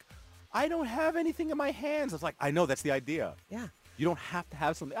 was like, I don't have anything in my hands. I was like, I know, that's the idea. Yeah. You don't have to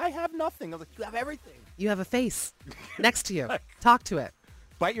have something. I have nothing. I was like, you have everything. You have a face next to you. Talk to it.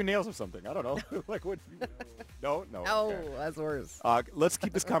 Bite your nails or something. I don't know. Like what? No. Oh, Okay. that's worse. Let's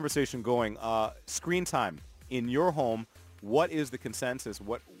keep this conversation going. Screen time in your home. What is the consensus?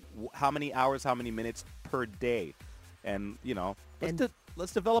 How many hours? How many minutes per day? And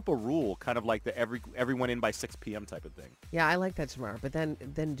let's develop a rule, kind of like the everyone in by 6 p.m. type of thing. Yeah, I like that, Jamar. But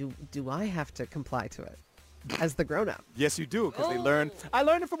then do I have to comply to it as the grown-up? Yes, you do, because they learn. I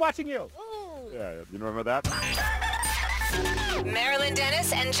learned it from watching you. Yeah, you remember that? Marilyn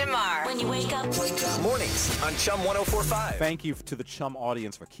Dennis and Jamar. When you wake up, Mornings on Chum 104.5. Thank you to the Chum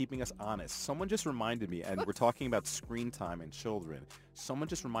audience for keeping us honest. Someone just reminded me, and we're talking about screen time and children. Someone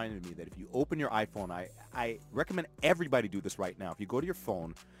just reminded me that if you open your iPhone, I recommend everybody do this right now. If you go to your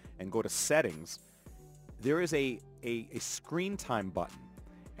phone and go to settings, there is a screen time button.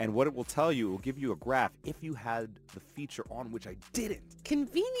 And what it will tell you, it will give you a graph if you had the feature on, which I didn't.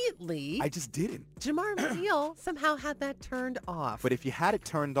 Conveniently, I just didn't. Jamar Steele somehow had that turned off. But if you had it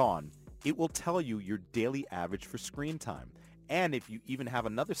turned on, it will tell you your daily average for screen time. And if you even have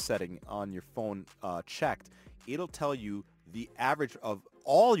another setting on your phone checked, it'll tell you the average of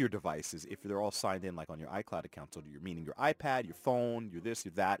all your devices if they're all signed in, like on your iCloud account. So you're meaning your iPad, your phone, your this,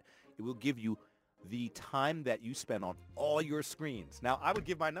 your that. It will give you the time that you spend on all your screens. Now, I would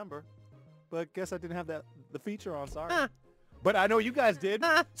give my number, but guess I didn't have the feature on. Sorry. Huh. But I know you guys did.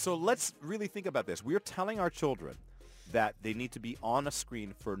 So let's really think about this. We're telling our children that they need to be on a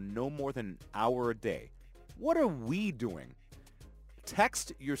screen for no more than an hour a day. What are we doing?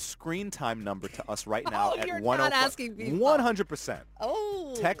 Text your screen time number to us right now at you're 105. not asking people. 100%.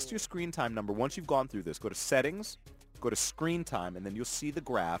 Oh. Text your screen time number. Once you've gone through this, go to settings, go to screen time, and then you'll see the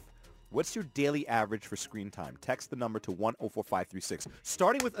graph. What's your daily average for screen time? Text the number to 104536.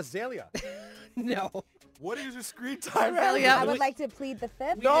 Starting with Azalea. No. What is your screen time Azalea, average? I would like to plead the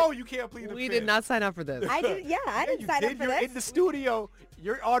fifth. No, you can't plead the We fifth. did not sign up for this. I did. Yeah, I didn't You sign did. up for You're this. in the studio.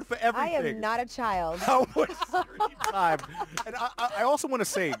 You're on for I everything. am not a child. How much screen time? And I also want to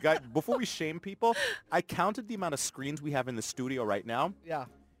say, guys, before we shame people, I counted the amount of screens we have in the studio right now. Yeah.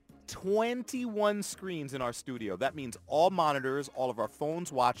 21 screens in our studio. That means all monitors, all of our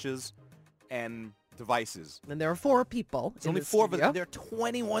phones, watches, and devices. And there are 4 people. It's only 4 of us. There are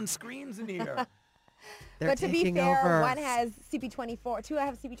 21 screens in here. They're But to be taking fair, over. one has CP24, 2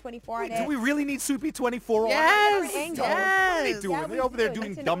 have CP24 on Wait, it. do we really need CP24 on? Yes, Angle. What are they yes. doing? Yeah, They we over there do. doing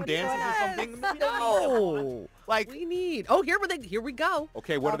Need to know dumb what's dances going or on. something? No. Like, We need. Oh, here we go.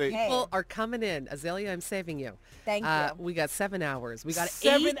 okay, what are they? Okay. People are coming in. Azalea, I'm saving you. Thank you. We got 7 hours. We got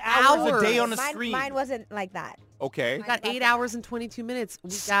 7 8 hours a day on a mine, screen. Mine wasn't like that. Okay. We got 8 hours and 22 minutes.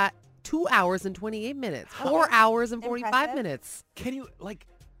 We got 2 hours and 28 minutes. 4 hours and 45 Impressive. minutes. Can you, like,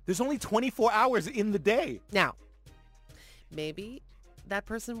 there's only 24 hours in the day. Now, maybe that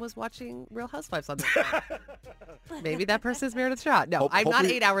person was watching Real Housewives on their phone. Maybe that person is Meredith Shaw. No, I'm not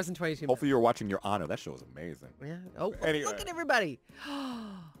Hopefully- 8 hours and 22 minutes. Hopefully you're watching Your Honor. That show is amazing. Yeah. Oh, Anyway. look at everybody.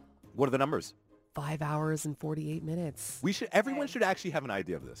 What are the numbers? 5 hours and 48 minutes. Everyone should actually have an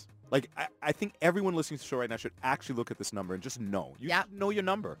idea of this. Like, I think everyone listening to the show right now should actually look at this number and just know. You Yep. should know your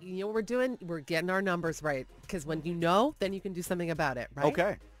number. You know what we're doing? We're getting our numbers right. Because when you know, then you can do something about it, right?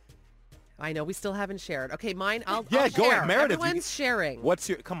 Okay. I know we still haven't shared. Okay, mine, I'll Yeah, I'll go share. ahead, Meredith. You Everyone's sharing. What's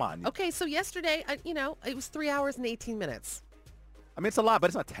your, come on. Okay, so yesterday, it was 3 hours and 18 minutes. I mean, it's a lot, but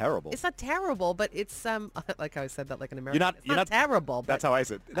it's not terrible. It's not terrible, but it's, like how I said that like an American. You're not terrible. That's but how I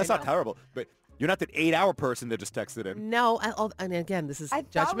said it. That's not know. terrible. But you're not that 8-hour person that just texted in. No, and again, this is I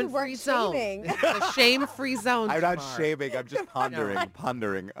thought we judgment-free weren't zone. shaming. It's a shame-free zone. I'm not Tamar. shaming. I'm just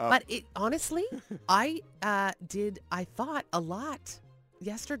pondering. But it honestly, I thought a lot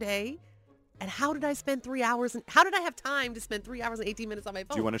yesterday. And how did I spend 3 hours? And how did I have time to spend 3 hours and 18 minutes on my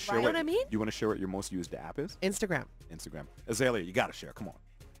phone? Do you want to share You know what I mean? You want to share what your most used app is? Instagram. Instagram. Azalea, you got to share. Come on.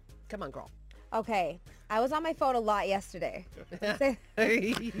 Come on, girl. Okay, I was on my phone a lot yesterday.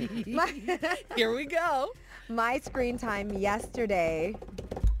 Here we go. My screen time yesterday,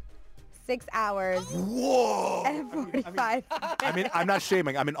 6 hours Whoa! and 45 I mean, I'm not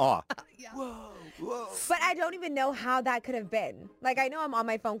shaming. I'm in awe. But I don't even know how that could have been. Like, I know I'm on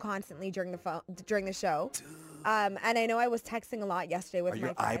my phone constantly during the show. And I know I was texting a lot yesterday with Are my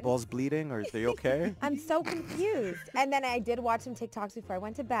your friend. eyeballs bleeding? Are they okay? I'm so confused. And then I did watch some TikToks before I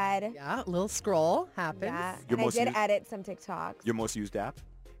went to bed. Yeah, a little scroll happens. Yeah, Your and I most did used- edit some TikToks. Your most used app?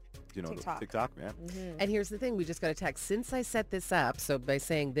 You know, TikTok. TikTok, yeah. And here's the thing, we just got a text. Since I set this up, so by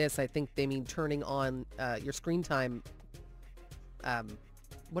saying this, I think they mean turning on your screen time.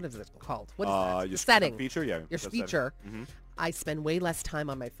 What is it called? What is that? Your The screen setting. feature, yeah. Your the setting. feature. Mhm. I spend way less time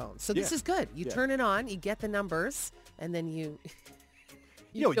on my phone. So this Yeah. is good. You Yeah. turn it on, you get the numbers, and then you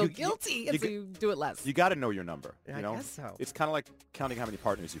Yo, feel you- guilty, and you so g- you do it less. You got to know your number. You I know? guess so. It's kind of like counting how many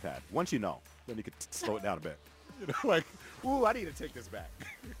partners you've had. Once you know, then you could slow it down a bit. You know, like, ooh, I need to take this back.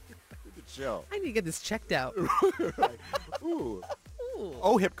 Chill. I need to get this checked out. Like, ooh.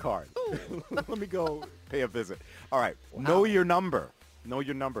 OHIP card. Let me go pay a visit. All right. Know your number. Know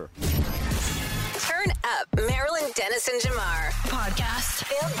your number. Turn up Marilyn Dennis and Jamar. Podcast.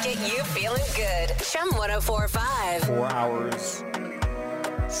 They'll get you feeling good. Chum 1045. 4 hours,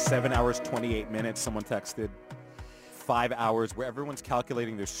 7 hours, 28 minutes. Someone texted 5 hours, where everyone's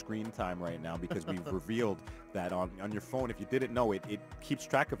calculating their screen time right now because we've revealed that on your phone, if you didn't know it, it keeps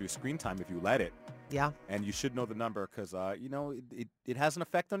track of your screen time if you let it. Yeah. And you should know the number because, you know, it has an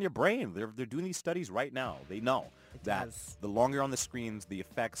effect on your brain. They're doing these studies right now. They know that does. the longer you're on the screens, the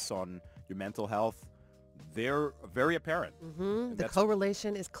effects on your mental health, they're very apparent. The that's-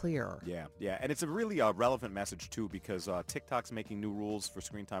 correlation is clear. Yeah, yeah. And it's a really relevant message, too, because TikTok's making new rules for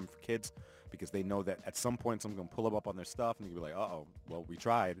screen time for kids because they know that at some point someone's going to pull them up on their stuff and you'll be like, uh-oh, well, we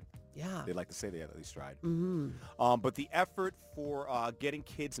tried. Yeah. They like to say they at least tried. But the effort for getting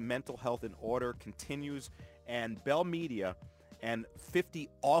kids' mental health in order continues, and Bell Media and 50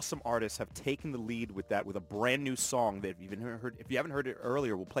 awesome artists have taken the lead with that, with a brand new song that if you haven't heard it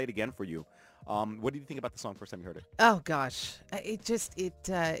earlier, we'll play it again for you. What did you think about the song first time you heard it? Oh gosh,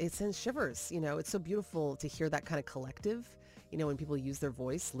 it sends shivers. You know, it's so beautiful to hear that kind of collective. You know, when people use their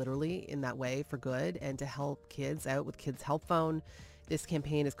voice literally in that way for good and to help kids out with Kids Help Phone. This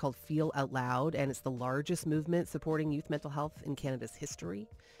campaign is called Feel Out Loud, and it's the largest movement supporting youth mental health in Canada's history.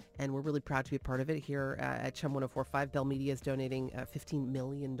 And we're really proud to be a part of it here at Chum 1045. Bell Media is donating $15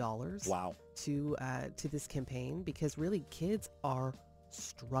 million Wow. to this campaign because really kids are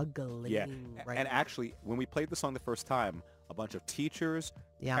struggling Yeah. right And now. actually, when we played the song the first time, a bunch of teachers,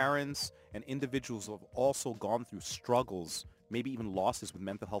 Yeah. parents, and individuals who have also gone through struggles, maybe even losses with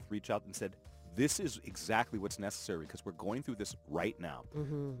mental health, reach out and said, this is exactly what's necessary because we're going through this right now.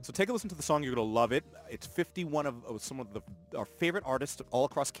 So take a listen to the song. You're going to love it. It's 51 of some of our favorite artists all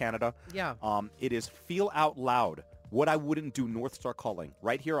across Canada. Yeah. It is Feel Out Loud, What I Wouldn't Do, North Star Calling,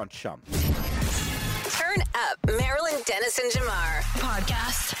 right here on Chum. Turn up Marilyn Dennis and Jamar.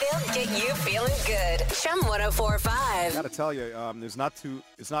 Podcast. They'll get you feeling good. Chum 1045. Got to tell you, it's not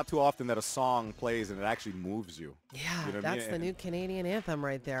too often that a song plays and it actually moves you. Yeah, You know what I that's mean? the new Canadian anthem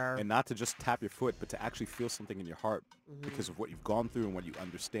right there. And not to just tap your foot, but to actually feel something in your heart because of what you've gone through and what you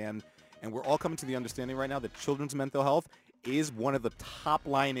understand. And we're all coming to the understanding right now that children's mental health is one of the top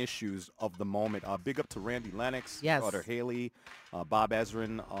line issues of the moment. Big up to Randy Lennox, Yes. daughter Haley, Bob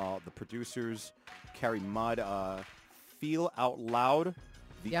Ezrin, the producers, Carrie Mudd. Feel Out Loud,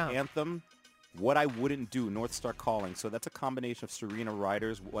 the Yeah. anthem. What I Wouldn't Do, North Star Calling. So that's a combination of Serena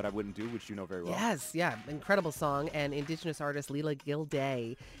Ryder's What I Wouldn't Do, which you know very well. Yes, yeah, incredible song, and Indigenous artist Leela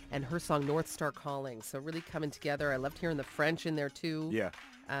Gilday and her song North Star Calling. So really coming together. I loved hearing the French in there too. Yeah.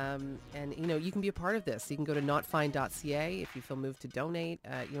 And you know, you can be a part of this. You can go to notfine.ca if you feel moved to donate.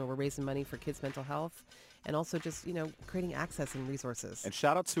 You know, we're raising money for kids' mental health, and also just creating access and resources. And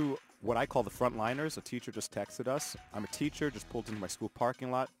shout out to what I call the frontliners. A teacher just texted us. I'm a teacher, just pulled into my school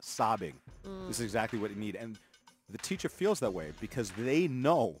parking lot, sobbing. This is exactly what you need. And the teacher feels that way because they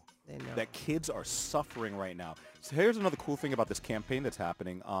know that kids are suffering right now. So here's another cool thing about this campaign that's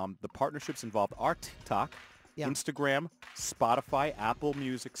happening. The partnerships involved are TikTok, Instagram, Spotify, Apple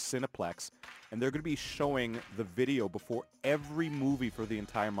Music, Cineplex, and they're going to be showing the video before every movie for the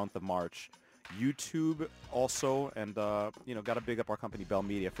entire month of March. YouTube also, and got to big up our company Bell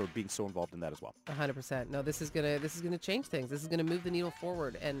Media for being so involved in that as well. 100%. No, this is gonna change things. This is gonna move the needle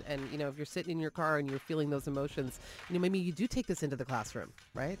forward. And if you're sitting in your car and you're feeling those emotions, maybe you do take this into the classroom,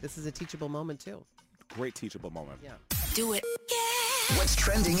 right? This is a teachable moment too. Great teachable moment. Yeah. Do it. What's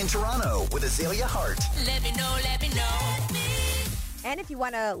trending in Toronto with Azalea Hart? Let me know, let me know. And if you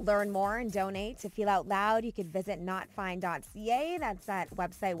want to learn more and donate to Feel Out Loud, you could visit notfine.ca. That's that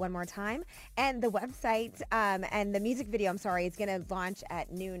website one more time. And the website and the music video, is going to launch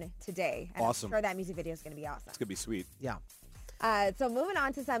at noon today. And Awesome. I'm sure that music video is going to be awesome. It's going to be sweet. Yeah. So moving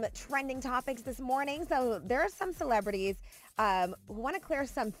on to some trending topics this morning. So there are some celebrities who want to clear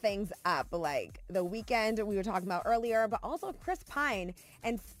some things up, like The Weeknd we were talking about earlier, but also Chris Pine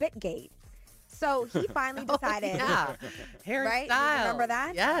and Spitgate. So he finally decided. Yeah. Harry Right? You Styles. remember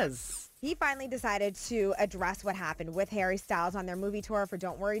that? Yes. He finally decided to address what happened with Harry Styles on their movie tour for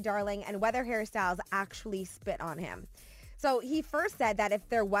Don't Worry, Darling, and whether Harry Styles actually spit on him. So he first said that if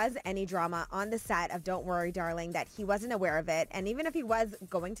there was any drama on the set of Don't Worry, Darling, that he wasn't aware of it. And even if he was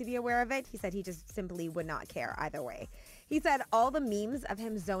going to be aware of it, he said he just simply would not care either way. He said all the memes of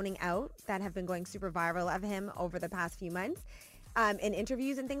him zoning out that have been going super viral of him over the past few months, in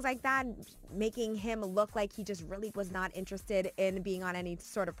interviews and things like that, making him look like he just really was not interested in being on any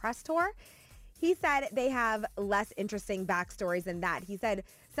sort of press tour. He said they have less interesting backstories than that. He said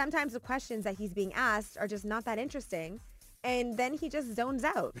sometimes the questions that he's being asked are just not that interesting. And then he just zones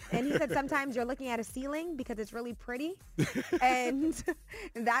out. And he said sometimes you're looking at a ceiling because it's really pretty. And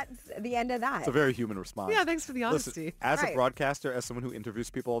that's the end of that. It's a very human response. Yeah, thanks for the honesty. Listen, as Right. a broadcaster, as someone who interviews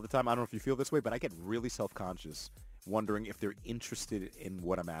people all the time, I don't know if you feel this way, but I get really self-conscious wondering if they're interested in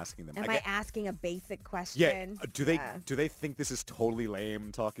what I'm asking them. Am I asking a basic question? Yeah. Do they think this is totally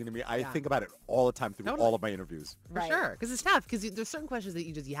lame talking to me? I Yeah. think about it all the time through Totally. all of my interviews. For Right. sure. Because it's tough. Because there's certain questions that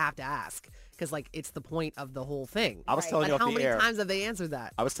you have to ask. Because, like, it's the point of the whole thing. I was Right. telling But you off how the many air. times have they answered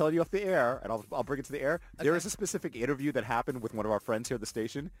that? I was telling you off the air, and I'll bring it to the air. There Okay. is a specific interview that happened with one of our friends here at the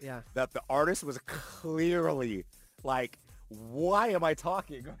station. Yeah. That the artist was clearly like, why am I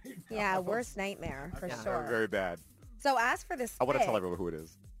talking? right now?" Yeah, worst nightmare for Very, sure. very bad. So as for this, I want to tell everyone who it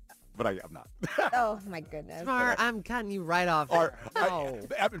is, but I'm not. Oh my goodness. Mar, I'm cutting you right off. Or, No.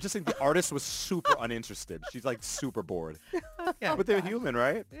 I'm just saying the artist was super uninterested. She's like super bored. Yeah. But they're human,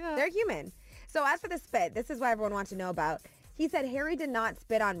 right? Yeah. They're human. So as for the spit, this is what everyone wants to know about. He said, Harry did not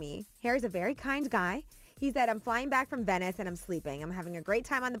spit on me. Harry's a very kind guy. He said, I'm flying back from Venice and I'm sleeping. I'm having a great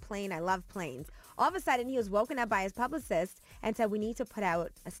time on the plane. I love planes. All of a sudden, he was woken up by his publicist and said, we need to put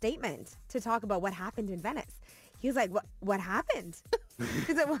out a statement to talk about what happened in Venice. He was like, what happened?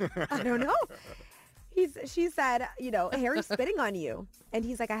 He said, well, I don't know. She said, Harry's spitting on you. And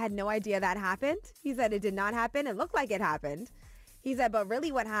he's like, I had no idea that happened. He said, it did not happen. It looked like it happened. He said, but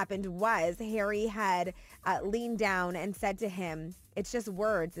really what happened was Harry had leaned down and said to him, it's just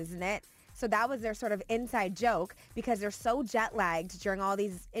words, isn't it? So that was their sort of inside joke because they're so jet lagged during all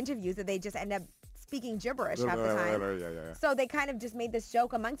these interviews that they just end up speaking gibberish half the time. Yeah. So they kind of just made this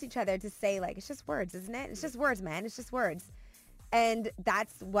joke amongst each other to say, like, it's just words, isn't it? It's just words, man. It's just words. And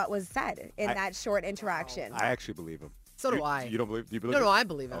that's what was said in that short interaction. I actually believe him. So do I. You don't believe? Do you believe? No, it? I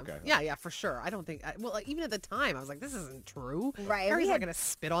believe him. Okay. Yeah, for sure. I don't think. Like, even at the time, I was like, "This isn't true." Right, and Harry's we not had- gonna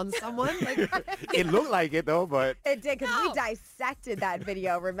spit on someone. Like, It looked like it though, but It did because we No. dissected that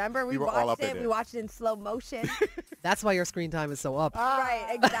video. Remember, we We were all watched up in it. it. We watched it in slow motion. that's why your screen time is so up. Right,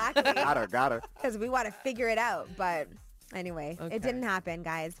 exactly. got her. Because we want to figure it out. But anyway, Okay. it didn't happen,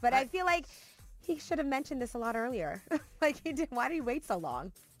 guys. But I feel like he should have mentioned this a lot earlier. Like he did. Why did he wait so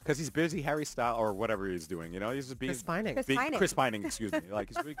long? Because he's busy Harry Styles or whatever he's doing. He's just being Chris Pining. Chris being Pining. Chris Pining. Excuse me. Like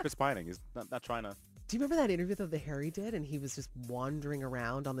he's being Chris Pining. He's not trying to. Do you remember that interview that Harry did, and he was just wandering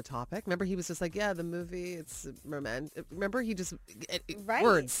around on the topic? Remember, he was just like, "Yeah, the movie, it's romantic." Remember, he just Right.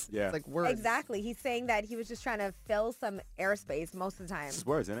 words. Yeah. It's like words. Exactly. He's saying that he was just trying to fill some airspace most of the time. It's just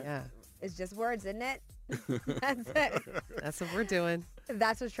words, isn't it? Yeah, It's just words, isn't it? That's it. that's what we're doing.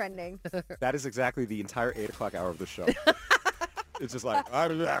 That's what's trending. That is exactly the entire 8 o'clock hour of the show. It's just like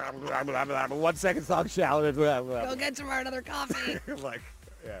 1 second song challenge. Go get Jamar another coffee. Like,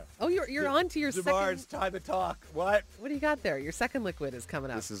 yeah. Oh, you're on to your Jamar, second. it's time to talk. What? What do you got there? Your second liquid is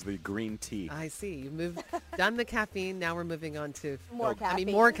coming up. This is the green tea. I see. You moved, done the caffeine. Now we're moving on to More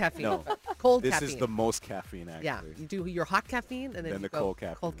caffeine. more caffeine. No. Cold This caffeine. is the most caffeine, actually. yeah. You do your hot caffeine and then Then you the go cold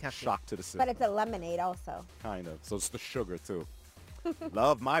caffeine. Cold caffeine. Shock to the system. But it's a lemonade also. Kind of. So it's the sugar, too.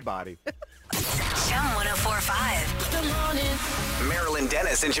 Love my body. Chum 1045. Good morning. Marilyn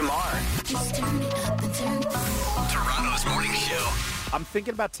Dennis and Jamar. Just turn me up and turn me on. Toronto's morning show. I'm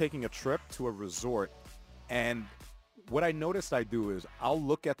thinking about taking a trip to a resort, and what I noticed I do is I'll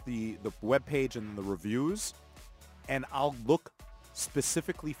look at the webpage and the reviews, and I'll look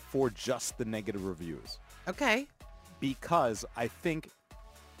specifically for just the negative reviews. Okay. Because I think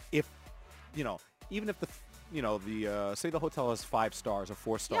if, even if say the hotel has 5 stars or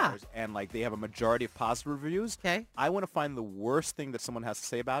 4 stars and like they have a majority of positive reviews, Okay. I want to find the worst thing that someone has to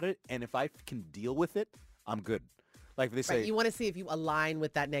say about it, and if I can deal with it, I'm good. Like if they say, Right, you want to see if you align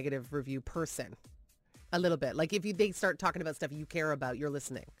with that negative review person a little bit. Like if they start talking about stuff you care about, you're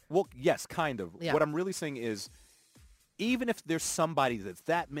listening. well, yes, kind of. Yeah. What I'm really saying is, even if there's somebody that's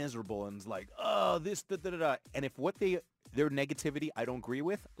that miserable and is like, oh, this, da, da, da, da, and if their negativity I don't agree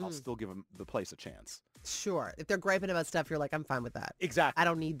with, I'll still give them the place a chance. Sure. If they're griping about stuff, you're like, I'm fine with that. Exactly. I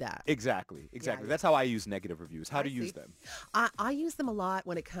don't need that. Exactly. Yeah. That's how I use negative reviews. How do you use see. them? I use them a lot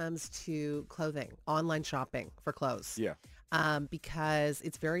when it comes to clothing, online shopping for clothes. Yeah. Because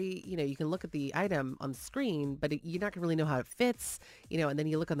it's very, you can look at the item on the screen, but you're not going to really know how it fits, and then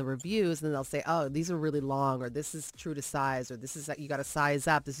you look on the reviews and then they'll say, oh, these are really long, or this is true to size, or this is, you got to size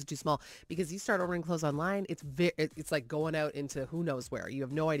up, this is too small. Because you start ordering clothes online, it's like going out into who knows where. You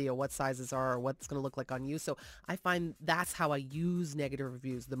have no idea what sizes are or what it's going to look like on you. So I find that's how I use negative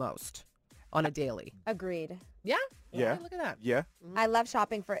reviews the most on a daily. Agreed. Yeah? Yeah. Look at that. Yeah. I love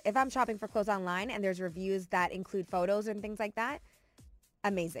shopping if I'm shopping for clothes online and there's reviews that include photos and things like that,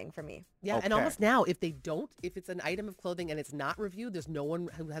 amazing for me. Yeah, and Okay. almost now, if it's an item of clothing and it's not reviewed, there's no one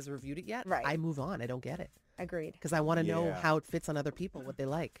who has reviewed it yet, Right. I move on. I don't get it. Agreed. Because I want to know Yeah. how it fits on other people, what they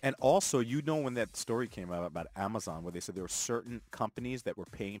like. And also, when that story came out about Amazon where they said there were certain companies that were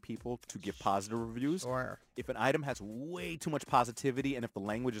paying people to give positive reviews. Sure. If an item has way too much positivity and if the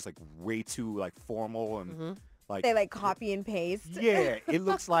language is like way too like formal and like They like copy and paste. yeah, it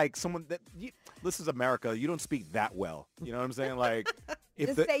looks like someone this is America. You don't speak that well. You know what I'm saying? Like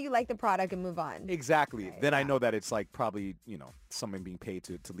if Just say you like the product and move on. exactly, Right, then I know that it's like probably someone being paid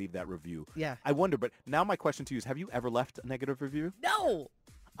to leave that review. Yeah. I wonder, but now my question to you is: have you ever left a negative review? No.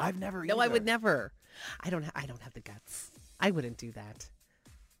 I've never. No, I either. would never. I don't have the guts. I wouldn't do that.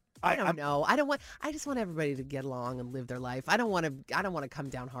 I don't know. I just want everybody to get along and live their life. I don't want to come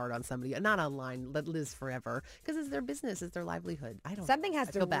down hard on somebody. Not online. That lives forever because it's their business. It's their livelihood. Something has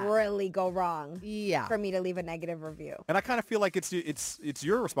I to feel bad. really go wrong Yeah. for me to leave a negative review. And I kind of feel like it's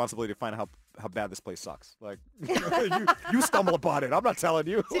your responsibility to find out how bad this place sucks. Like you stumble upon it. I'm not telling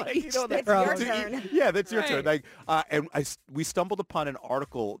you. Like, It's your turn. Yeah, that's your turn. Right. Like, we stumbled upon an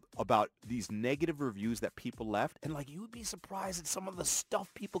article about these negative reviews that people left, and like you would be surprised at some of the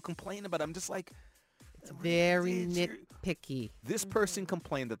stuff people complain about. I'm just like, It's very nitpicky. this person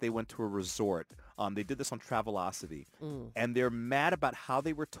complained that they went to a resort. They did this on Travelocity, and they're mad about how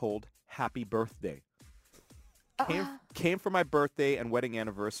they were told "Happy Birthday." Came for my birthday and wedding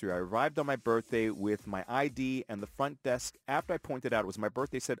anniversary. I arrived on my birthday with my ID, and the front desk, after I pointed out it was my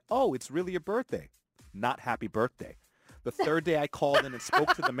birthday, said, "Oh, it's really your birthday, not happy birthday." The third day I called in and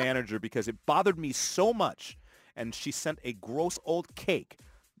spoke to the manager because it bothered me so much, and she sent a gross old cake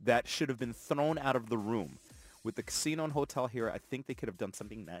that should have been thrown out of the room. With the casino and hotel here, I think they could have done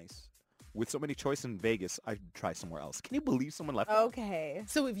something nice. With so many choices in Vegas, I'd try somewhere else. Can you believe someone left? Okay.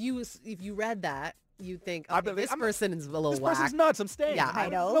 So if you read that, you think, I okay, believe- this person is a little This whack. person's nuts. I'm staying. Yeah, I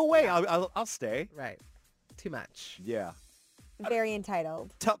know. No way. I'll stay. Right. Too much. Yeah. Very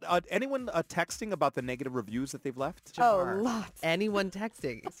entitled. Tell anyone texting about the negative reviews that they've left? Jamar. Oh, lots. Anyone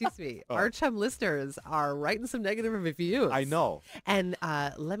texting? Excuse me. Oh. Our chum listeners are writing some negative reviews. I know. And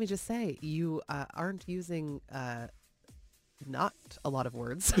let me just say, you aren't using not a lot of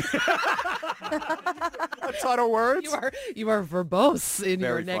words. A ton of words. You are verbose in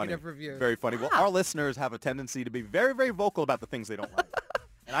your Very funny. negative reviews. Very funny. Well, our listeners have a tendency to be very, very vocal about the things they don't like.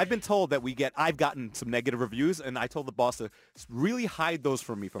 And I've been told that I've gotten some negative reviews, and I told the boss to really hide those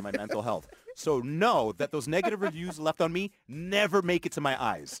from me for my mental health. So know that those negative reviews left on me never make it to my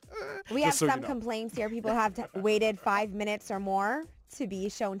eyes. We have Just so you some know. complaints here. People have waited 5 minutes or more to be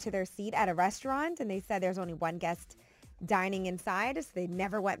shown to their seat at a restaurant, and they said there's only one guest dining inside, so they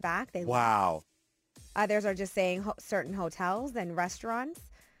never went back. Wow. Others are just saying certain hotels and restaurants.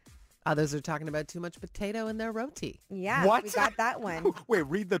 Others are talking about too much potato in their roti. Yeah, What? we got that one. Wait,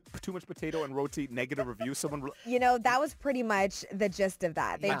 read the too much potato and roti negative review. You know, that was pretty much the gist of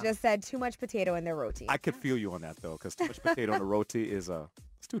that. They Yeah. just said too much potato in their roti. I could feel you on that, though, because too much potato on a roti is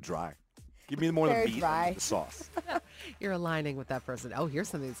it's too dry. Give me more of the Very meat dry. and the sauce. You're aligning with that person. Oh, here's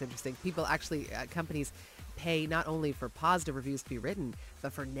something that's interesting. People actually, companies pay not only for positive reviews to be written,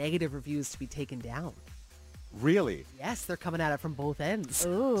 but for negative reviews to be taken down. Really? Yes, they're coming at it from both ends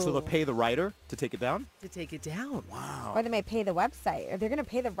Ooh. So they'll pay the writer to take it down? to take it down. Wow. Or they may pay the website. Are they going to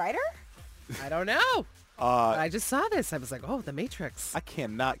pay the writer? I don't know. I just saw this. I was like, oh, The Matrix I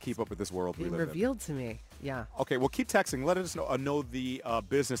cannot keep up with this world we being live in. revealed to me. Yeah. Okay, well, keep texting. Let us know the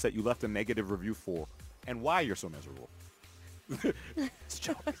business that you left a negative review for and why you're so miserable. It's a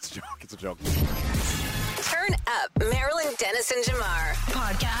joke. It's a joke. It's a joke. Turn up Marilyn Dennis and Jamar.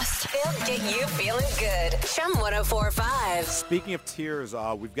 Podcast. They'll get you feeling good. Chum 1045. Speaking of tears,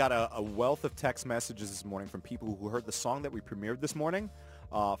 we've got a wealth of text messages this morning from people who heard the song that we premiered this morning,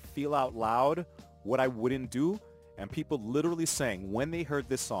 Feel Out Loud, What I Wouldn't Do, and people literally saying when they heard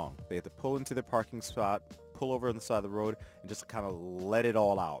this song, they had to pull into their parking spot, pull over on the side of the road, and just kind of let it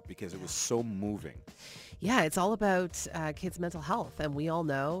all out because it was so moving. Yeah, it's all about kids' mental health. And we all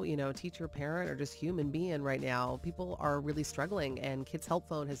know, teacher, parent, or just human being right now, people are really struggling. And Kids Help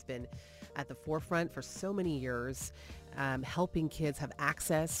Phone has been at the forefront for so many years, helping kids have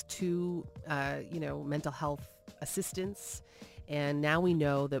access to, mental health assistance. And now we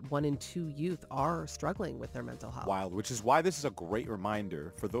know that 1 in 2 youth are struggling with their mental health. Wild, which is why this is a great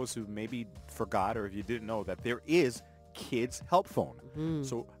reminder for those who maybe forgot or if you didn't know that there is Kids Help Phone.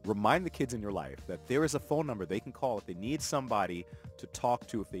 So remind the kids in your life that there is a phone number they can call if they need somebody to talk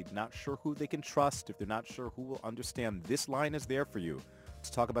to, if they're not sure who they can trust, if they're not sure who will understand. This line is there for you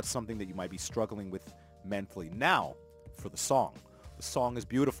to talk about something that you might be struggling with mentally. Now, for the song. The song is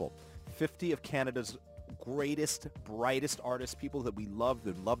beautiful. 50 of Canada's greatest, brightest artists, people that we loved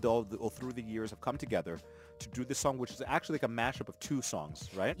and loved all through the years, have come together to do this song, which is actually like a mashup of 2 songs,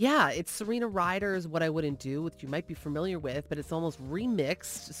 right? Yeah, it's Serena Ryder's What I Wouldn't Do, which you might be familiar with, but it's almost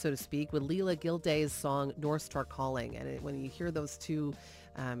remixed, so to speak, with Leela Gilday's song North Star Calling. And when you hear those 2,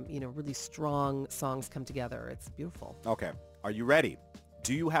 really strong songs come together, it's beautiful. Okay. Are you ready?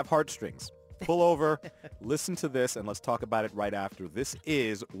 Do you have heartstrings? Pull over, listen to this, and let's talk about it right after. This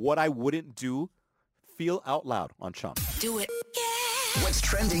is What I Wouldn't Do. Feel Out Loud on Chum. Do it. What's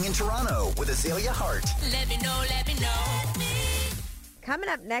trending in Toronto with Azalea Hart? Let me know. Coming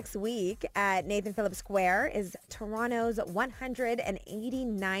up next week at Nathan Phillips Square is Toronto's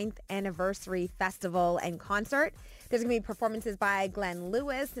 189th anniversary festival and concert. There's going to be performances by Glenn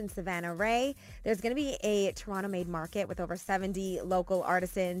Lewis and Savannah Ray. There's going to be a Toronto-made market with over 70 local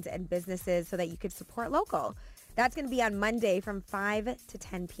artisans and businesses so that you could support local. That's going to be on Monday from 5 to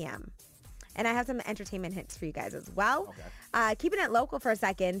 10 p.m. And I have some entertainment hints for you guys as well. Okay. Keeping it local for a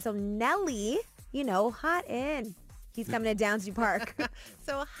second. So Nelly, hot in. He's coming to Downsview Park.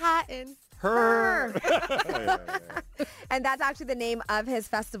 So hot in. Her. And that's actually the name of his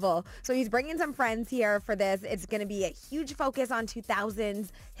festival. So he's bringing some friends here for this. It's going to be a huge focus on 2000s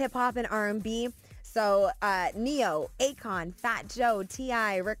hip-hop and R&B. So Neo, Akon, Fat Joe,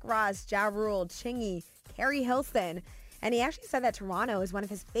 T.I., Rick Ross, Ja Rule, Chingy, Carrie Hilson. And he actually said that Toronto is one of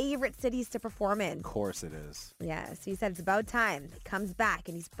his favorite cities to perform in. Of course it is. Yes, he said it's about time. He comes back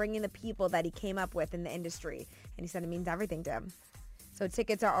and he's bringing the people that he came up with in the industry. And he said it means everything to him. So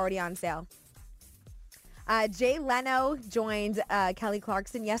tickets are already on sale. Jay Leno joined Kelly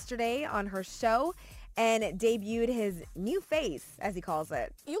Clarkson yesterday on her show and debuted his new face, as he calls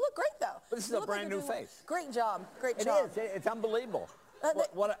it. You look great, though. This is a brand new face. Great job. Great It job. is. It's unbelievable.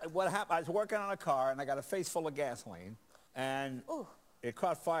 What happened? I was working on a car, and I got a face full of gasoline, and it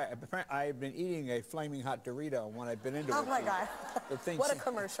caught fire. I've been eating a flaming hot Dorito when I've been into it. Oh, my God. The thing What a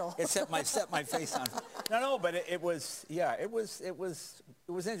commercial. It set my face on fire. No, but it was interesting. It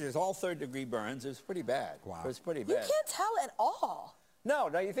was all third-degree burns. It was pretty bad. Wow. It was pretty bad. You can't tell at all. No,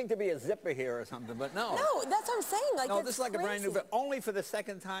 you think there'd be a zipper here or something, but no. No, that's what I'm saying. Like, no, it's this is like crazy. a brand new, but only for the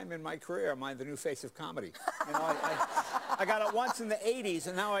second time in my career am I the new face of comedy. I got it once in the 80s,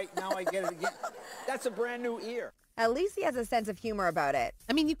 and now I get it again. That's a brand new ear. At least he has a sense of humor about it.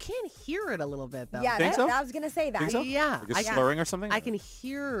 I mean, you can hear it a little bit, though. Yeah, Think so? I was going to say that. Think so? Yeah. Like a slurring or something? I can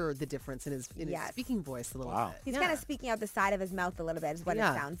hear the difference in his speaking voice a little bit. He's kind of speaking out the side of his mouth a little bit is what it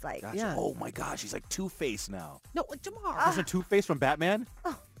sounds like. Gotcha. Yeah. Oh, my gosh. He's like Two-Face now. No, Jamar. Isn't Two-Face from Batman?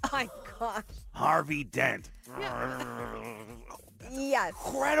 Oh, my gosh. Harvey Dent. Yes.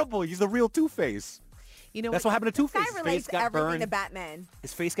 Incredible. He's the real Two-Face. You know That's what happened to This guy Two-Face. His relates face got everything burned. to Batman.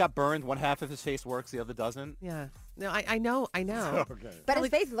 His face got burned. One half of his face works, the other doesn't. Yeah. No, I know. Okay. But his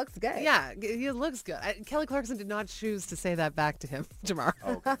face looks good. Yeah, he looks good. Kelly Clarkson did not choose to say that back to him, Jamar.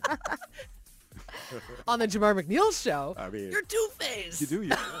 Okay. On the Jamar McNeil show, I mean, you're Two-Face. You do.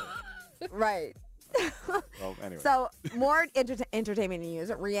 Right. Well, anyway. So, more entertainment news.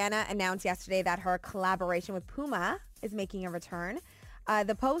 Rihanna announced yesterday that her collaboration with Puma is making a return.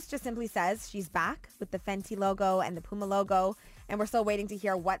 The post just simply says she's back with the Fenty logo and the Puma logo, and we're still waiting to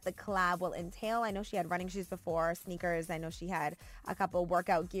hear what the collab will entail. I know she had running shoes before, sneakers. I know she had a couple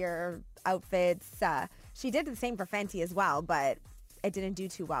workout gear outfits. She did the same for Fenty as well, but it didn't do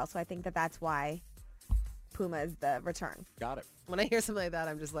too well, so I think that's why Puma is the return. Got it. When I hear something like that,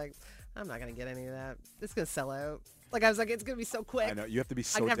 I'm just like, I'm not going to get any of that. It's going to sell out. Like, I was like, it's going to be so quick. I know. You have to be I'm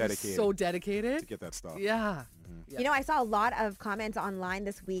so gonna have to be dedicated. so dedicated. To get that stuff. Yeah. Mm-hmm. Yeah. You know, I saw a lot of comments online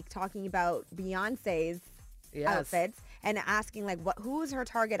this week talking about Beyonce's outfits. and asking like who's her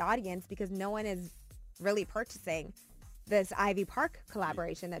target audience, because no one is really purchasing this Ivy Park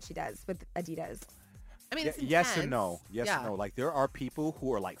collaboration that she does with Adidas. I mean, it's yes and intense. no. Yes and Yeah. no. Like, there are people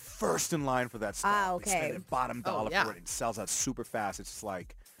who are like first in line for that stuff. They spend okay. a bottom dollar yeah. for it. It sells out super fast. It's just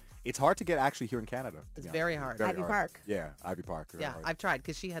like, it's hard to get actually here in Canada. to It's be honest very with you. hard. Ivy Park. Yeah, Ivy Park. very Yeah, hard. I've tried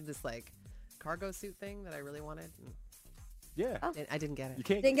because she had this like cargo suit thing that I really wanted. yeah. And I didn't get it. You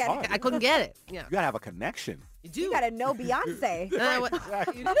can't Didn't get hard. it. I couldn't get it. Yeah. You gotta have a connection. You do. You gotta know Beyonce. And I went,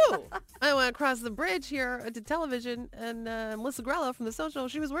 you do. I went across the bridge here to television, and Melissa Grella from The Social,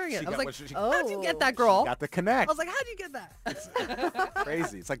 she was wearing it. She I was got like, what how'd you get that, girl? Got the I connect. was like, how'd you get that?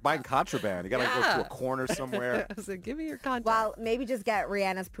 Crazy. It's like buying contraband. You gotta go Yeah. to a corner somewhere. I was like, give me your contact. Well, maybe just get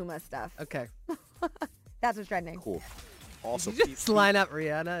Rihanna's Puma stuff. Okay. That's what's trending. Cool. Also, Did you just line up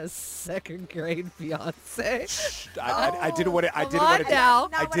Rihanna as second grade Beyonce? I didn't want to. I Come didn't on want to. now.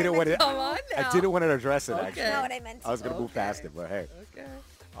 I didn't want to. Come on I now. didn't want to address it. Okay. Actually, Not what I meant. I was gonna move past it, but hey. Okay.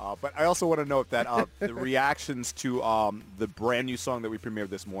 But I also want to note that the reactions to the brand new song that we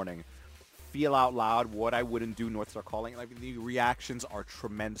premiered this morning, Feel Out Loud, What I Wouldn't Do, North Star Calling, like, the reactions are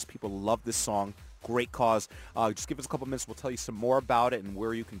tremendous. People love this song. Great cause. Just give us a couple minutes. We'll tell you some more about it and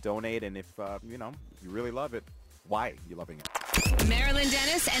where you can donate. And if, you really love it, why you're loving it. Marilyn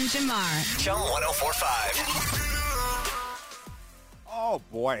Dennis and Jamar. Chum 1045. Oh,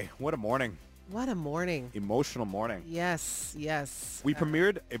 boy. What a morning. What a morning. Emotional morning. Yes, yes. We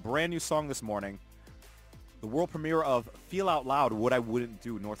premiered a brand new song this morning. The world premiere of Feel Out Loud, What I Wouldn't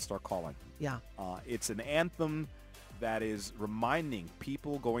Do, North Star Calling. Yeah. It's an anthem that is reminding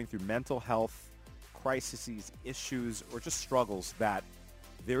people going through mental health crises, issues, or just struggles that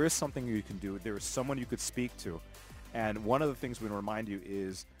there is something you can do. There is someone you could speak to. And one of the things we want to remind you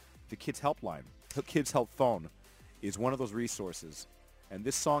is the Kids Helpline. The Kids Help Phone is one of those resources. And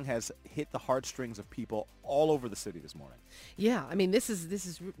this song has hit the heartstrings of people all over the city this morning. Yeah, I mean,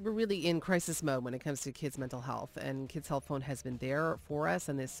 we're really in crisis mode when it comes to kids' mental health, and Kids Help Phone has been there for us,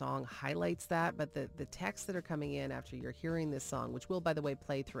 and this song highlights that. But the texts that are coming in after you're hearing this song, which will, by the way,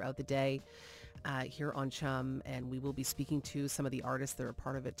 play throughout the day here on Chum, and we will be speaking to some of the artists that are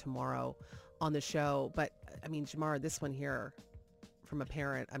part of it tomorrow on the show. But I mean, Jamar, this one here, from a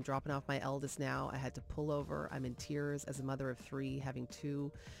parent, I'm dropping off my eldest now. I had to pull over. I'm in tears as a mother of 3, having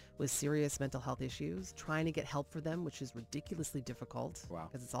 2 with serious mental health issues, trying to get help for them, which is ridiculously difficult. Wow.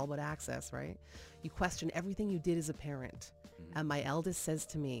 Because it's all about access, right? You question everything you did as a parent. And my eldest says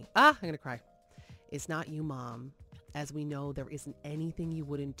to me, I'm going to cry. It's not you, Mom. As we know, there isn't anything you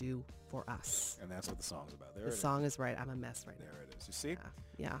wouldn't do for us. And that's what the song's about. The song is right. I'm a mess right now. There it is. You see?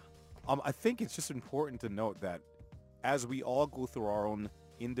 Yeah. I think it's just important to note that as we all go through our own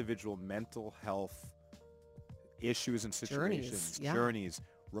individual mental health issues and situations, journeys,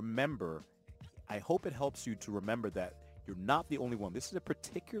 remember, I hope it helps you to remember that you're not the only one. This is a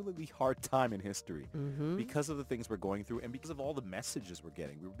particularly hard time in history because of the things we're going through and because of all the messages we're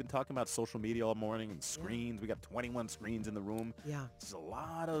getting. We've been talking about social media all morning and screens. We got 21 screens in the room. Yeah. There's a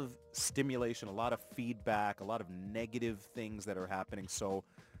lot of stimulation, a lot of feedback, a lot of negative things that are happening. So,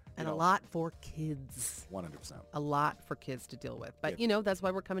 And a lot for kids. 100%. A lot for kids to deal with. But, that's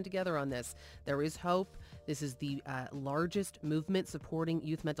why we're coming together on this. There is hope. This is the largest movement supporting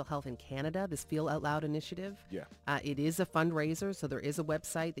youth mental health in Canada, this Feel Out Loud initiative. Yeah. It is a fundraiser, so there is a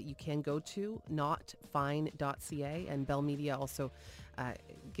website that you can go to, notfine.ca, and Bell Media also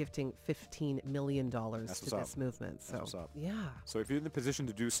gifting $15 million to this movement. So, That's what's up. yeah. So if you're in the position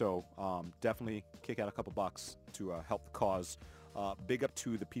to do so, definitely kick out a couple bucks to help the cause. Big up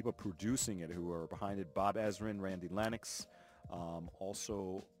to the people producing it who are behind it, Bob Ezrin, Randy Lennox.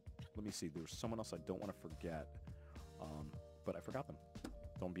 Also, let me see, there's someone else I don't want to forget, but I forgot them.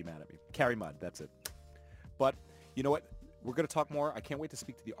 Don't be mad at me. Carrie Mudd, that's it. But you know what? We're going to talk more. I can't wait to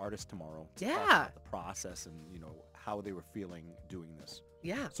speak to the artist tomorrow. To talk about the process and, how they were feeling doing this.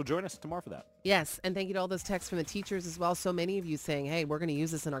 Yeah. So join us tomorrow for that. Yes, and thank you to all those texts from the teachers as well. So many of you saying, hey, we're going to use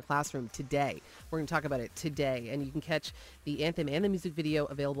this in our classroom today. We're going to talk about it today. And you can catch the anthem and the music video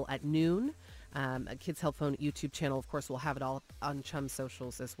available at noon. A Kids Help Phone YouTube channel, of course, we'll have it all on Chum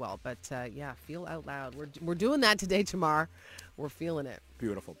socials as well. But Feel Out Loud. We're doing that today, Tamar. We're feeling it.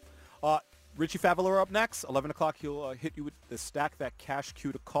 Beautiful. Richie Favalora up next. 11 o'clock, he'll hit you with the Stack That Cash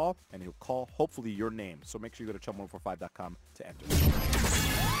cue to call, and he'll call, hopefully, your name. So make sure you go to chum1045.com to enter.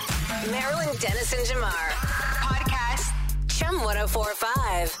 Marilyn Dennis and Jamar. Podcast. Chum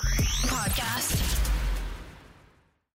 1045. Podcast.